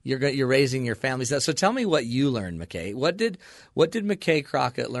 you're raising your family. So tell me what you learned, McKay. What did McKay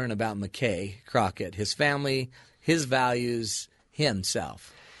Crockett learn about McKay Crockett, his family, his values,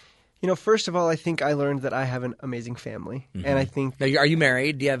 himself? First of all, I think I learned that I have an amazing family, and I think. Now, are you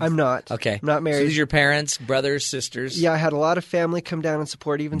married? Do you have? I'm not. Okay, I'm not married. So these are your parents, brothers, sisters. Yeah, I had a lot of family come down and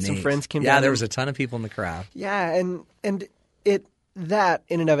support. Even some friends came down. Yeah, there was a ton of people in the crowd. Yeah, and that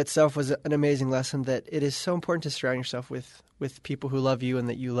in and of itself was an amazing lesson that it is so important to surround yourself with people who love you and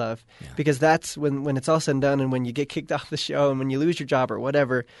that you love, because that's when it's all said and done, and when you get kicked off the show and when you lose your job or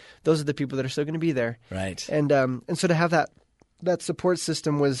whatever, those are the people that are still going to be there. Right. And so to have that support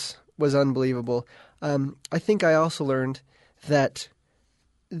system was unbelievable. I think I also learned that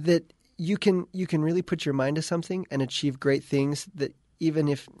you can really put your mind to something and achieve great things, that even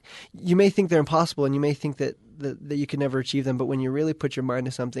if you may think they're impossible and you may think that you can never achieve them, but when you really put your mind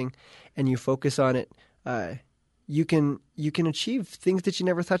to something and you focus on it, you can achieve things that you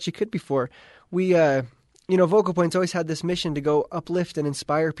never thought you could before. We Vocal Point's always had this mission to go uplift and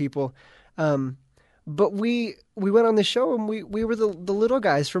inspire people. But we went on the show and we were the little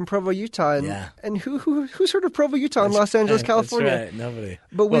guys from Provo, Utah, and who's heard of Provo, Utah in Los Angeles, California? That's right, nobody.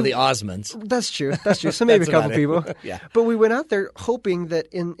 But the Osmonds. That's true. So maybe a couple people. Yeah. But we went out there hoping that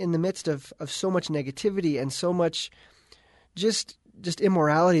in the midst of so much negativity and so much just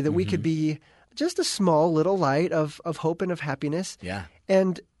immorality that we could be just a small little light of hope and of happiness. Yeah.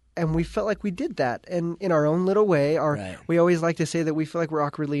 And we felt like we did that, and in our own little way. We always like to say that we feel like we're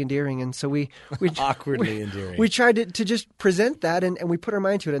awkwardly endearing, and so we endearing. We tried to just present that, and we put our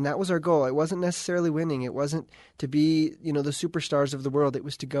mind to it, and that was our goal. It wasn't necessarily winning. It wasn't to be the superstars of the world. It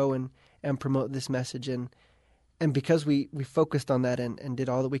was to go and promote this message, and because we focused on that and did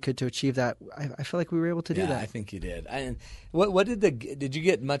all that we could to achieve that, I feel like we were able to do that. I think you did. And what did you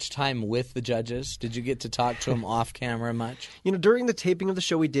get much time with the judges? Did you get to talk to them off camera much? During the taping of the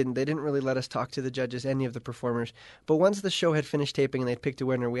show, we didn't. They didn't really let us talk to the judges, any of the performers. But once the show had finished taping and they'd picked a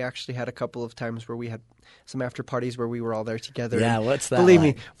winner, we actually had a couple of times where we had some after parties where we were all there together. Yeah, what's that? Believe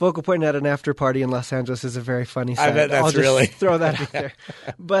like? me, Vocal Point at an after party in Los Angeles is a very funny sight. I bet that's I'll just really throw that out there.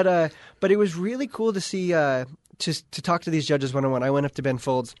 But it was really cool to see. To talk to these judges one-on-one. I went up to Ben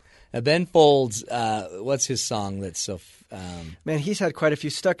Folds. Ben Folds, what's his song that's so... Man, he's had quite a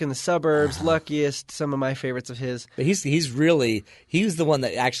few. Stuck in the Suburbs, Luckiest, some of my favorites of his. But he's the one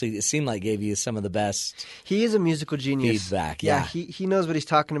that actually, it seemed like, gave you some of the best... He is a musical genius. Feedback, yeah. He knows what he's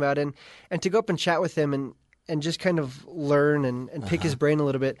talking about. And to go up and chat with him and just kind of learn and pick his brain a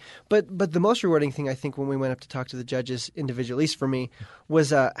little bit. But the most rewarding thing, I think, when we went up to talk to the judges individually, at least for me,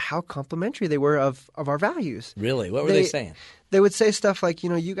 was how complimentary they were of our values. Really? What were they saying? They would say stuff like,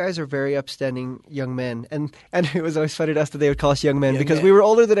 you guys are very upstanding young men. And it was always funny to us that they would call us young men because we were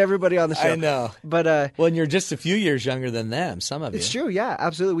older than everybody on the show. I know. But and you're just a few years younger than them, some of you. It's true, yeah,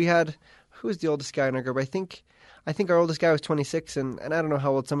 absolutely. We had, who was the oldest guy in our group? I think our oldest guy was 26, and I don't know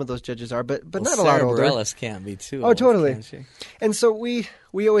how old some of those judges are, but not a lot older. Sarah Bareilles can't be too old. Oh, totally. Can she? And so we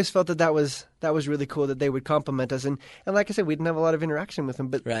always felt that was really cool that they would compliment us, and like I said, we didn't have a lot of interaction with them,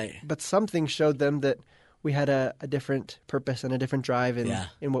 but something showed them that we had a different purpose and a different drive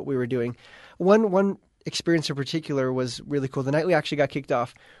in what we were doing. One experience in particular was really cool. The night we actually got kicked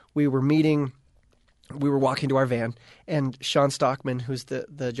off, we were walking to our van, and Sean Stockman, who's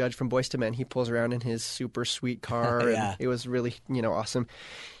the judge from Boyz II Men, he pulls around in his super sweet car. And it was really, awesome.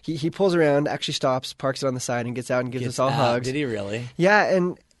 He pulls around, actually stops, parks it on the side, and gets out and gives us all hugs. Did he really? Yeah,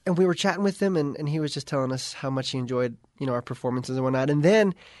 and we were chatting with him, and he was just telling us how much he enjoyed, our performances and whatnot. And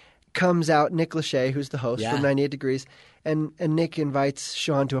then comes out Nick Lachey, who's the host from 98 Degrees, and Nick invites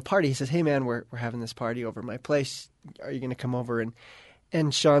Sean to a party. He says, "Hey, man, we're having this party over at my place. Are you going to come over?"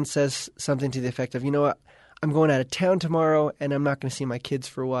 And Sean says something to the effect of, "You know what? I'm going out of town tomorrow, and I'm not going to see my kids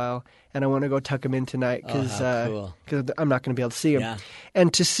for a while, and I want to go tuck them in tonight because I'm not going to be able to see them." Yeah.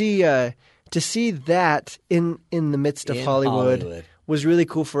 And to see that in the midst of Hollywood was really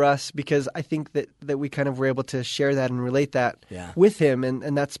cool for us, because I think that we kind of were able to share that and relate that with him,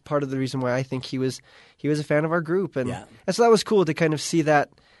 and that's part of the reason why I think he was a fan of our group, and so that was cool to kind of see that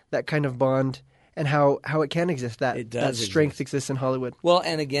kind of bond. And how it can exist, that strength exists in Hollywood. Well,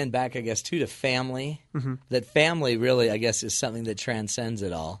 and again, back, I guess, too, to family. Mm-hmm. That family really, I guess, is something that transcends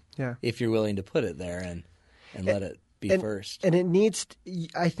it all. Yeah. If you're willing to put it there and let it be first. And it needs,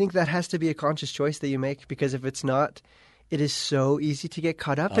 I think that has to be a conscious choice that you make, because if it's not, it is so easy to get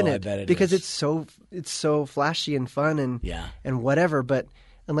caught up in it. I bet it because is. it's so flashy and fun and whatever. But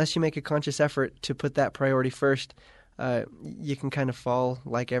unless you make a conscious effort to put that priority first, you can kind of fall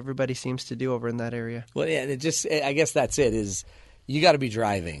like everybody seems to do over in that area. Well, yeah, I guess that's it. Is you got to be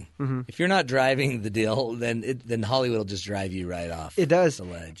driving. Mhm. If you're not driving the deal, then Hollywood will just drive you right off. It does. The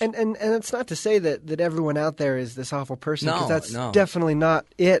ledge. And it's not to say that everyone out there is this awful person, because that's No. definitely not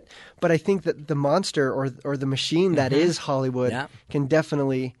it. But I think that the monster or the machine that is Hollywood can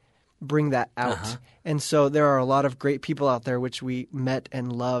definitely bring that out. Uh-huh. And so there are a lot of great people out there which we met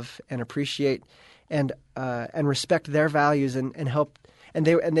and love and appreciate and respect their values and help. And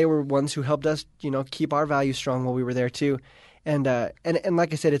they were ones who helped us, keep our values strong while we were there too. And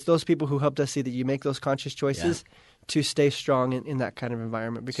like I said, it's those people who helped us see that you make those conscious choices to stay strong in that kind of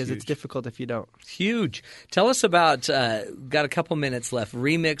environment, because it's difficult if you don't. Huge. Tell us about, got a couple minutes left,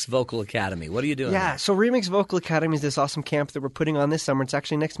 Remix Vocal Academy. What are you doing? Yeah, so Remix Vocal Academy is this awesome camp that we're putting on this summer. It's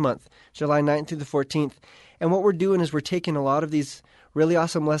actually next month, July 9th through the 14th. And what we're doing is we're taking a lot of these really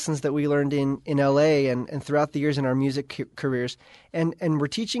awesome lessons that we learned in LA and throughout the years in our music careers. And we're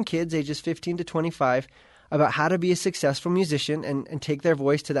teaching kids ages 15 to 25 about how to be a successful musician and take their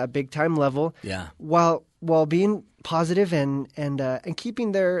voice to that big time level, while being positive and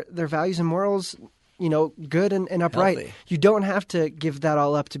keeping their values and morals, good and upright. Healthy. You don't have to give that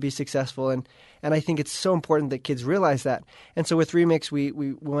all up to be successful, and I think it's so important that kids realize that. And so with Remix, we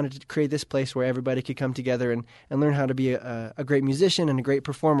wanted to create this place where everybody could come together and learn how to be a great musician and a great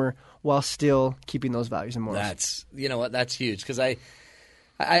performer while still keeping those values and morals. That's huge, because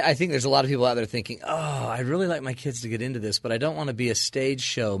I think there's a lot of people out there thinking, I'd really like my kids to get into this, but I don't want to be a stage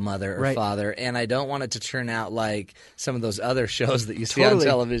show mother or father, and I don't want it to turn out like some of those other shows that you see on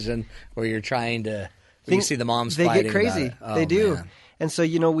television where you're trying to – you see the moms they fighting get crazy. about it. Oh, they do. man. And so,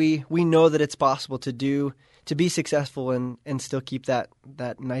 we know that it's possible to be successful and still keep that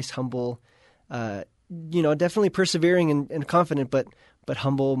nice, humble, definitely persevering and confident, but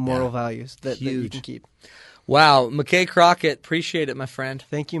humble moral values that you can keep. Wow, McKay Crockett, appreciate it, my friend.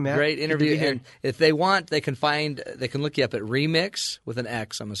 Thank you, Matt. Great Good to interview. be here. And if they want, they can look you up at Remix with an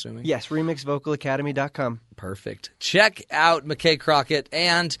X, I'm assuming. Yes, remixvocalacademy.com. Perfect. Check out McKay Crockett,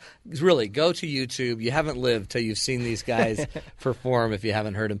 and really go to YouTube. You haven't lived till you've seen these guys perform if you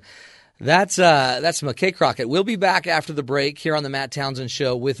haven't heard them. That's McKay Crockett. We'll be back after the break here on the Matt Townsend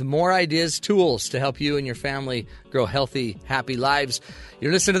Show with more ideas, tools to help you and your family grow healthy, happy lives.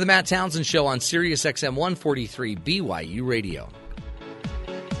 You're listening to the Matt Townsend Show on Sirius XM 143 BYU Radio.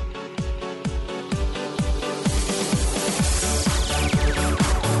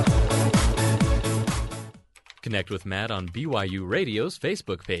 Connect with Matt on BYU Radio's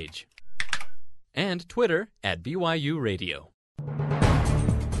Facebook page and Twitter at BYU Radio.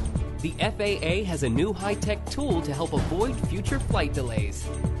 The FAA has a new high-tech tool to help avoid future flight delays.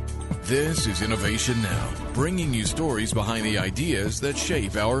 This is Innovation Now, bringing you stories behind the ideas that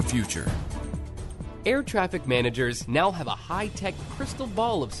shape our future. Air traffic managers now have a high-tech crystal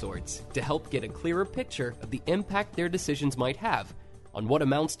ball of sorts to help get a clearer picture of the impact their decisions might have on what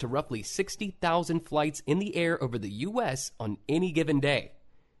amounts to roughly 60,000 flights in the air over the U.S. on any given day.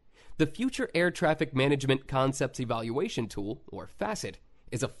 The Future Air Traffic Management Concepts Evaluation Tool, or FACET,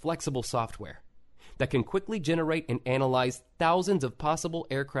 is a flexible software that can quickly generate and analyze thousands of possible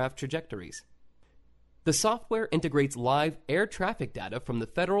aircraft trajectories. The software integrates live air traffic data from the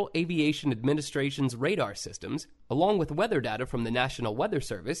Federal Aviation Administration's radar systems, along with weather data from the National Weather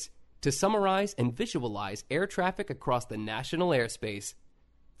Service, to summarize and visualize air traffic across the national airspace.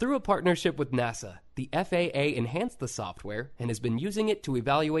 Through a partnership with NASA, the FAA enhanced the software and has been using it to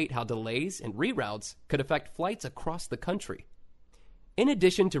evaluate how delays and reroutes could affect flights across the country. In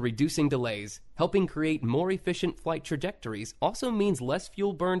addition to reducing delays, helping create more efficient flight trajectories also means less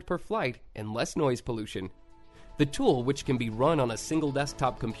fuel burned per flight and less noise pollution. The tool, which can be run on a single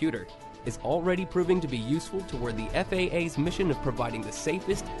desktop computer, is already proving to be useful toward the FAA's mission of providing the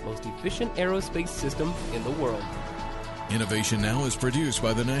safest, most efficient aerospace system in the world. Innovation Now is produced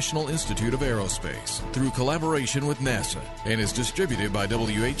by the National Institute of Aerospace through collaboration with NASA and is distributed by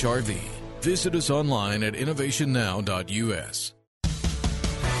WHRV. Visit us online at innovationnow.us.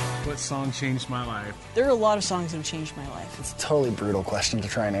 What song changed my life? There are a lot of songs that have changed my life. It's a totally brutal question to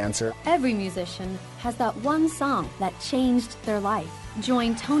try and answer. Every musician has that one song that changed their life.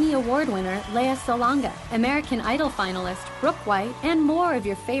 Join Tony Award winner Lea Salonga, American Idol finalist Brooke White, and more of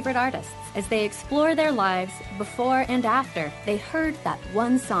your favorite artists as they explore their lives before and after they heard that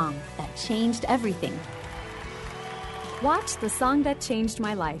one song that changed everything. Watch The Song That Changed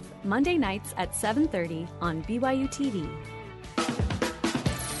My Life, Monday nights at 7:30 on BYU TV.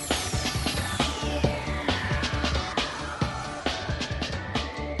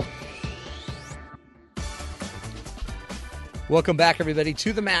 Welcome back, everybody,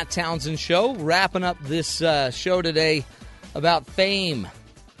 to the Matt Townsend Show. Wrapping up this show today about fame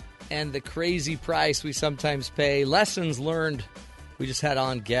and the crazy price we sometimes pay. Lessons learned We just had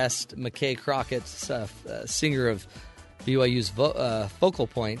on guest McKay Crockett, singer of BYU's Focal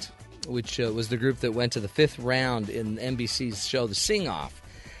Point, which was the group that went to the 5th round in NBC's show The Sing Off.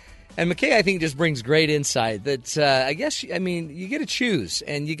 And McKay, I think, just brings great insight that you get to choose,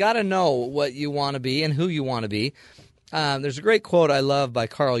 and you got to know what you want to be and who you want to be. There's a great quote I love by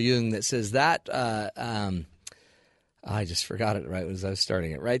Carl Jung that says that, I just forgot it right as I was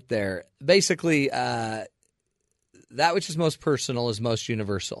starting it, right there. Basically, that which is most personal is most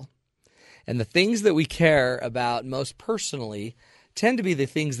universal. And the things that we care about most personally tend to be the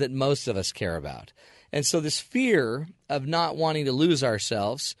things that most of us care about. And so this fear of not wanting to lose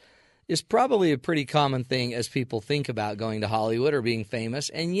ourselves is probably a pretty common thing as people think about going to Hollywood or being famous.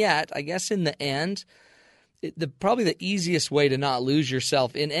 And yet, I guess in the end, probably the easiest way to not lose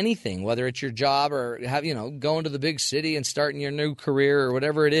yourself in anything, whether it's your job or going to the big city and starting your new career or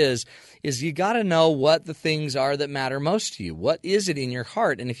whatever it is you got to know what the things are that matter most to you. What is it in your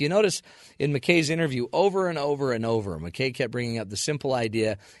heart? And if you notice in McKay's interview over and over and over, McKay kept bringing up the simple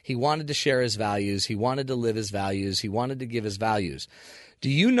idea he wanted to share his values, he wanted to live his values, he wanted to give his values. Do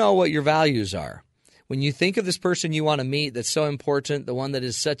you know what your values are? When you think of this person you want to meet that's so important, the one that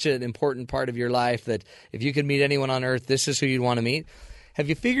is such an important part of your life that if you could meet anyone on earth, this is who you'd want to meet, have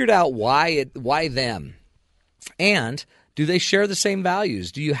you figured out why them? And do they share the same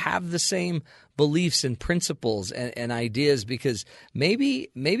values? Do you have the same beliefs and principles and ideas? Because maybe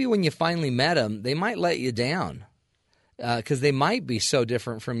when you finally met them, they might let you down because they might be so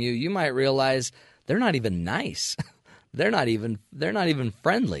different from you. You might realize they're not even nice. They're not even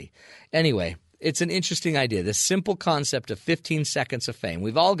friendly. Anyway, it's an interesting idea, this simple concept of 15 seconds of fame.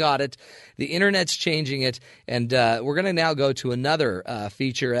 We've all got it. The Internet's changing it, and we're going to now go to another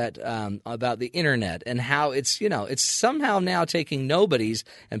featurette about the Internet and how it's somehow now taking nobodies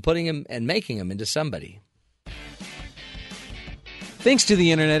and putting them and making them into somebody. Thanks to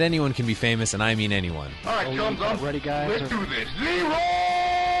the Internet, anyone can be famous, and I mean anyone. All right, thumbs up. Ready, guys? Let's do this. Leroy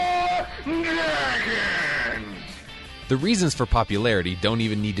Jenkins! The reasons for popularity don't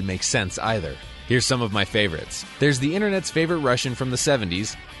even need to make sense either. Here's some of my favorites. There's the Internet's favorite Russian from the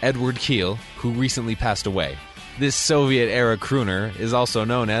 70s, Edward Keel, who recently passed away. This Soviet-era crooner is also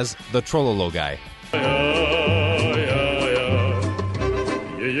known as the Trollolo guy.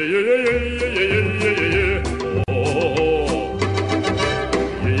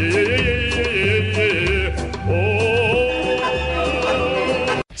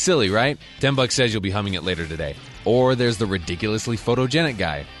 Silly, right? $10 says you'll be humming it later today. Or there's the ridiculously photogenic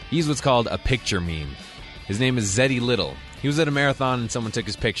guy. He's what's called a picture meme. His name is Zeddy Little. He was at a marathon and someone took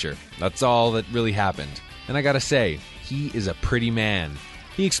his picture. That's all that really happened. And I gotta say, he is a pretty man.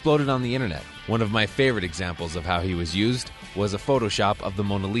 He exploded on the internet. One of my favorite examples of how he was used was a Photoshop of the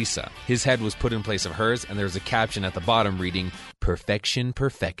Mona Lisa. His head was put in place of hers, and there was a caption at the bottom reading, "Perfection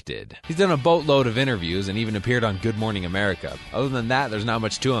perfected." He's done a boatload of interviews and even appeared on Good Morning America. Other than that, there's not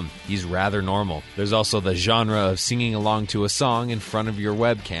much to him. He's rather normal. There's also the genre of singing along to a song in front of your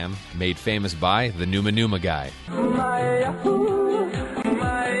webcam, made famous by the Numa Numa guy.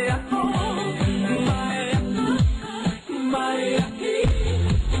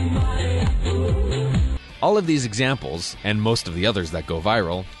 All of these examples, and most of the others that go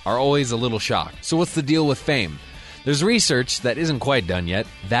viral, are always a little shocked. So what's the deal with fame? There's research that isn't quite done yet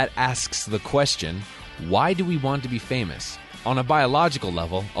that asks the question, why do we want to be famous? On a biological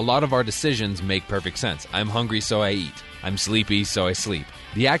level, a lot of our decisions make perfect sense. I'm hungry, so I eat. I'm sleepy, so I sleep.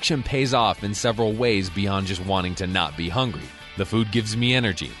 The action pays off in several ways beyond just wanting to not be hungry. The food gives me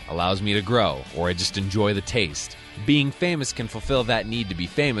energy, allows me to grow, or I just enjoy the taste. Being famous can fulfill that need to be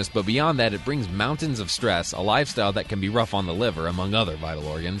famous, but beyond that, it brings mountains of stress, a lifestyle that can be rough on the liver, among other vital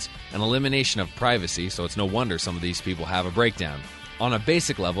organs, an elimination of privacy, so it's no wonder some of these people have a breakdown. On a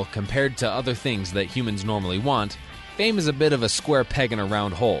basic level, compared to other things that humans normally want, fame is a bit of a square peg in a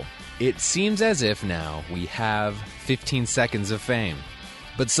round hole. It seems as if now we have 15 seconds of fame.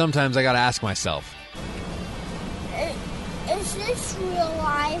 But sometimes I gotta ask myself, is this real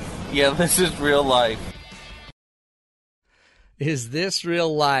life? Yeah, this is real life. Is this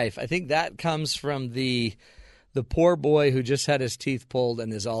real life? I think that comes from the poor boy who just had his teeth pulled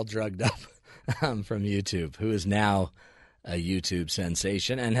and is all drugged up from YouTube, who is now a YouTube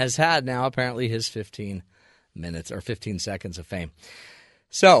sensation and has had now apparently his 15 minutes or 15 seconds of fame.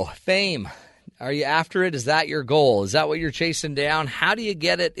 So, fame. Are you after it? Is that your goal? Is that what you're chasing down? How do you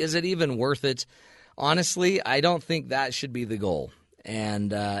get it? Is it even worth it? Honestly, I don't think that should be the goal.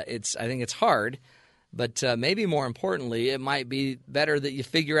 And I think it's hard. But maybe more importantly, it might be better that you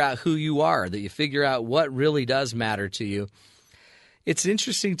figure out who you are, that you figure out what really does matter to you. It's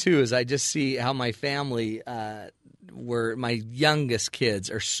interesting, too, as I just see how my family, where my youngest kids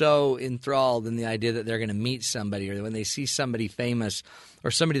are so enthralled in the idea that they're going to meet somebody, or when they see somebody famous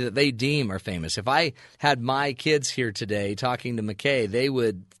or somebody that they deem are famous. If I had my kids here today talking to McKay, they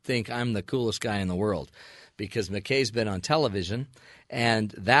would think I'm the coolest guy in the world, because McKay's been on television, and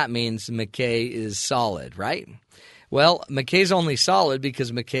that means McKay is solid, right? Well, McKay's only solid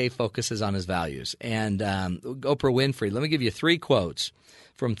because McKay focuses on his values. And Oprah Winfrey, let me give you 3 quotes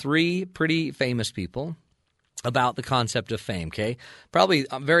from 3 pretty famous people about the concept of fame, okay? Probably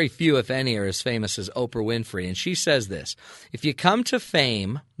very few, if any, are as famous as Oprah Winfrey. And she says this: if you come to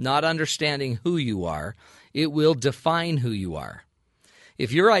fame not understanding who you are, it will define who you are.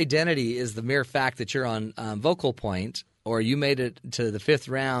 If your identity is the mere fact that you're on Vocal Point, or you made it to the 5th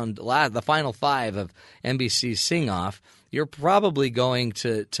round, the final 5 of NBC's Sing Off, you're probably going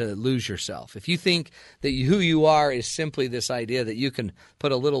to lose yourself. If you think that who you are is simply this idea that you can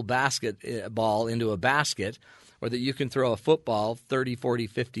put a little basketball into a basket, or that you can throw a football 30, 40,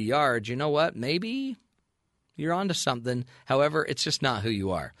 50 yards, you know what? Maybe you're onto something. However, it's just not who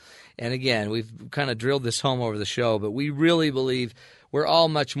you are. And again, we've kind of drilled this home over the show, but we really believe we're all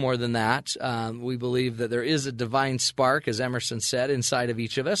much more than that. We believe that there is a divine spark, as Emerson said, inside of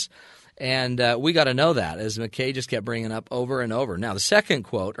each of us. And we got to know that, as McKay just kept bringing up over and over. Now, the second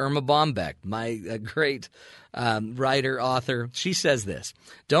quote, Irma Bombeck, my great writer, author, she says this: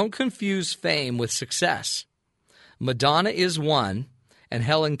 don't confuse fame with success. Madonna is one, and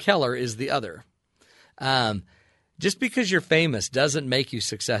Helen Keller is the other. Just because you're famous doesn't make you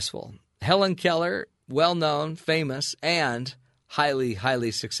successful. Helen Keller, well-known, famous, and highly,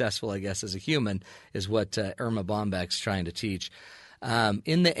 highly successful, I guess, as a human, is what Irma Bombeck's trying to teach.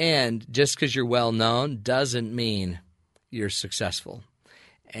 In the end, just because you're well-known doesn't mean you're successful.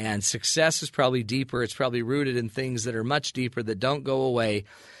 And success is probably deeper. It's probably rooted in things that are much deeper, that don't go away.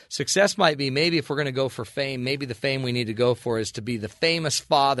 Success might be, maybe if we're going to go for fame, maybe the fame we need to go for is to be the famous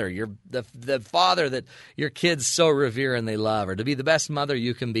father, the father that your kids so revere and they love, or to be the best mother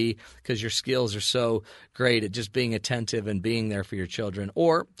you can be because your skills are so great at just being attentive and being there for your children,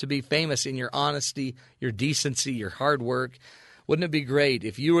 or to be famous in your honesty, your decency, your hard work. Wouldn't it be great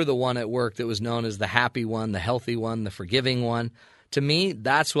if you were the one at work that was known as the happy one, the healthy one, the forgiving one? To me,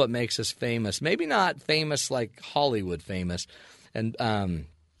 that's what makes us famous. Maybe not famous like Hollywood famous,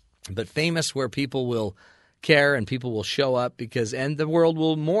 but famous where people will care and people will show up, and the world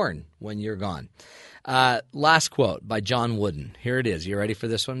will mourn when you're gone. Last quote by John Wooden. Here it is. You ready for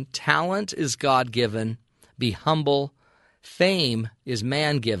this one? Talent is God-given. Be humble. Fame is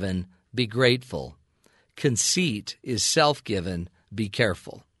man-given. Be grateful. Conceit is self-given. Be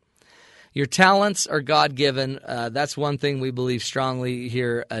careful. Your talents are God-given. That's one thing we believe strongly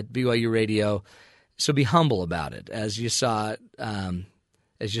here at BYU Radio. So be humble about it, as you saw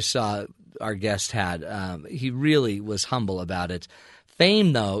our guest had. He really was humble about it.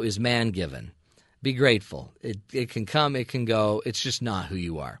 Fame, though, is man-given. Be grateful. It can come, it can go. It's just not who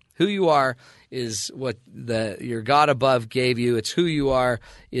you are. Who you are is what your God above gave you. It's who you are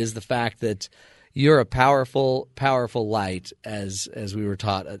is the fact that you're a powerful, powerful light, as we were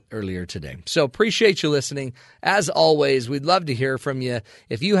taught earlier today. So appreciate you listening. As always, we'd love to hear from you.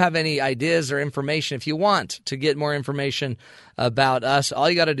 If you have any ideas or information, if you want to get more information about us, all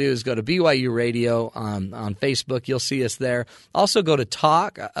you got to do is go to BYU Radio on Facebook. You'll see us there. Also go to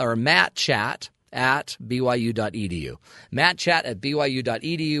Talk or Matt Chat at byu.edu. Matt Chat at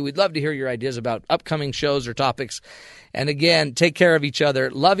byu.edu. We'd love to hear your ideas about upcoming shows or topics. And again, take care of each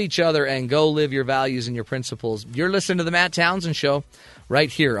other, love each other, and go live your values and your principles. You're listening to The Matt Townsend Show right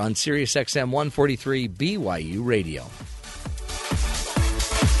here on Sirius XM 143 BYU Radio.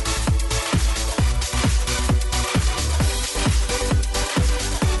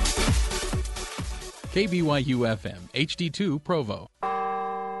 KBYU-FM, HD2 Provo.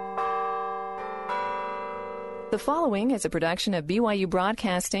 The following is a production of BYU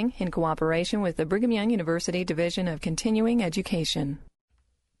Broadcasting in cooperation with the Brigham Young University Division of Continuing Education.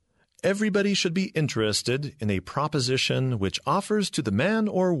 Everybody should be interested in a proposition which offers to the man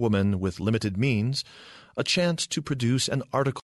or woman with limited means a chance to produce an article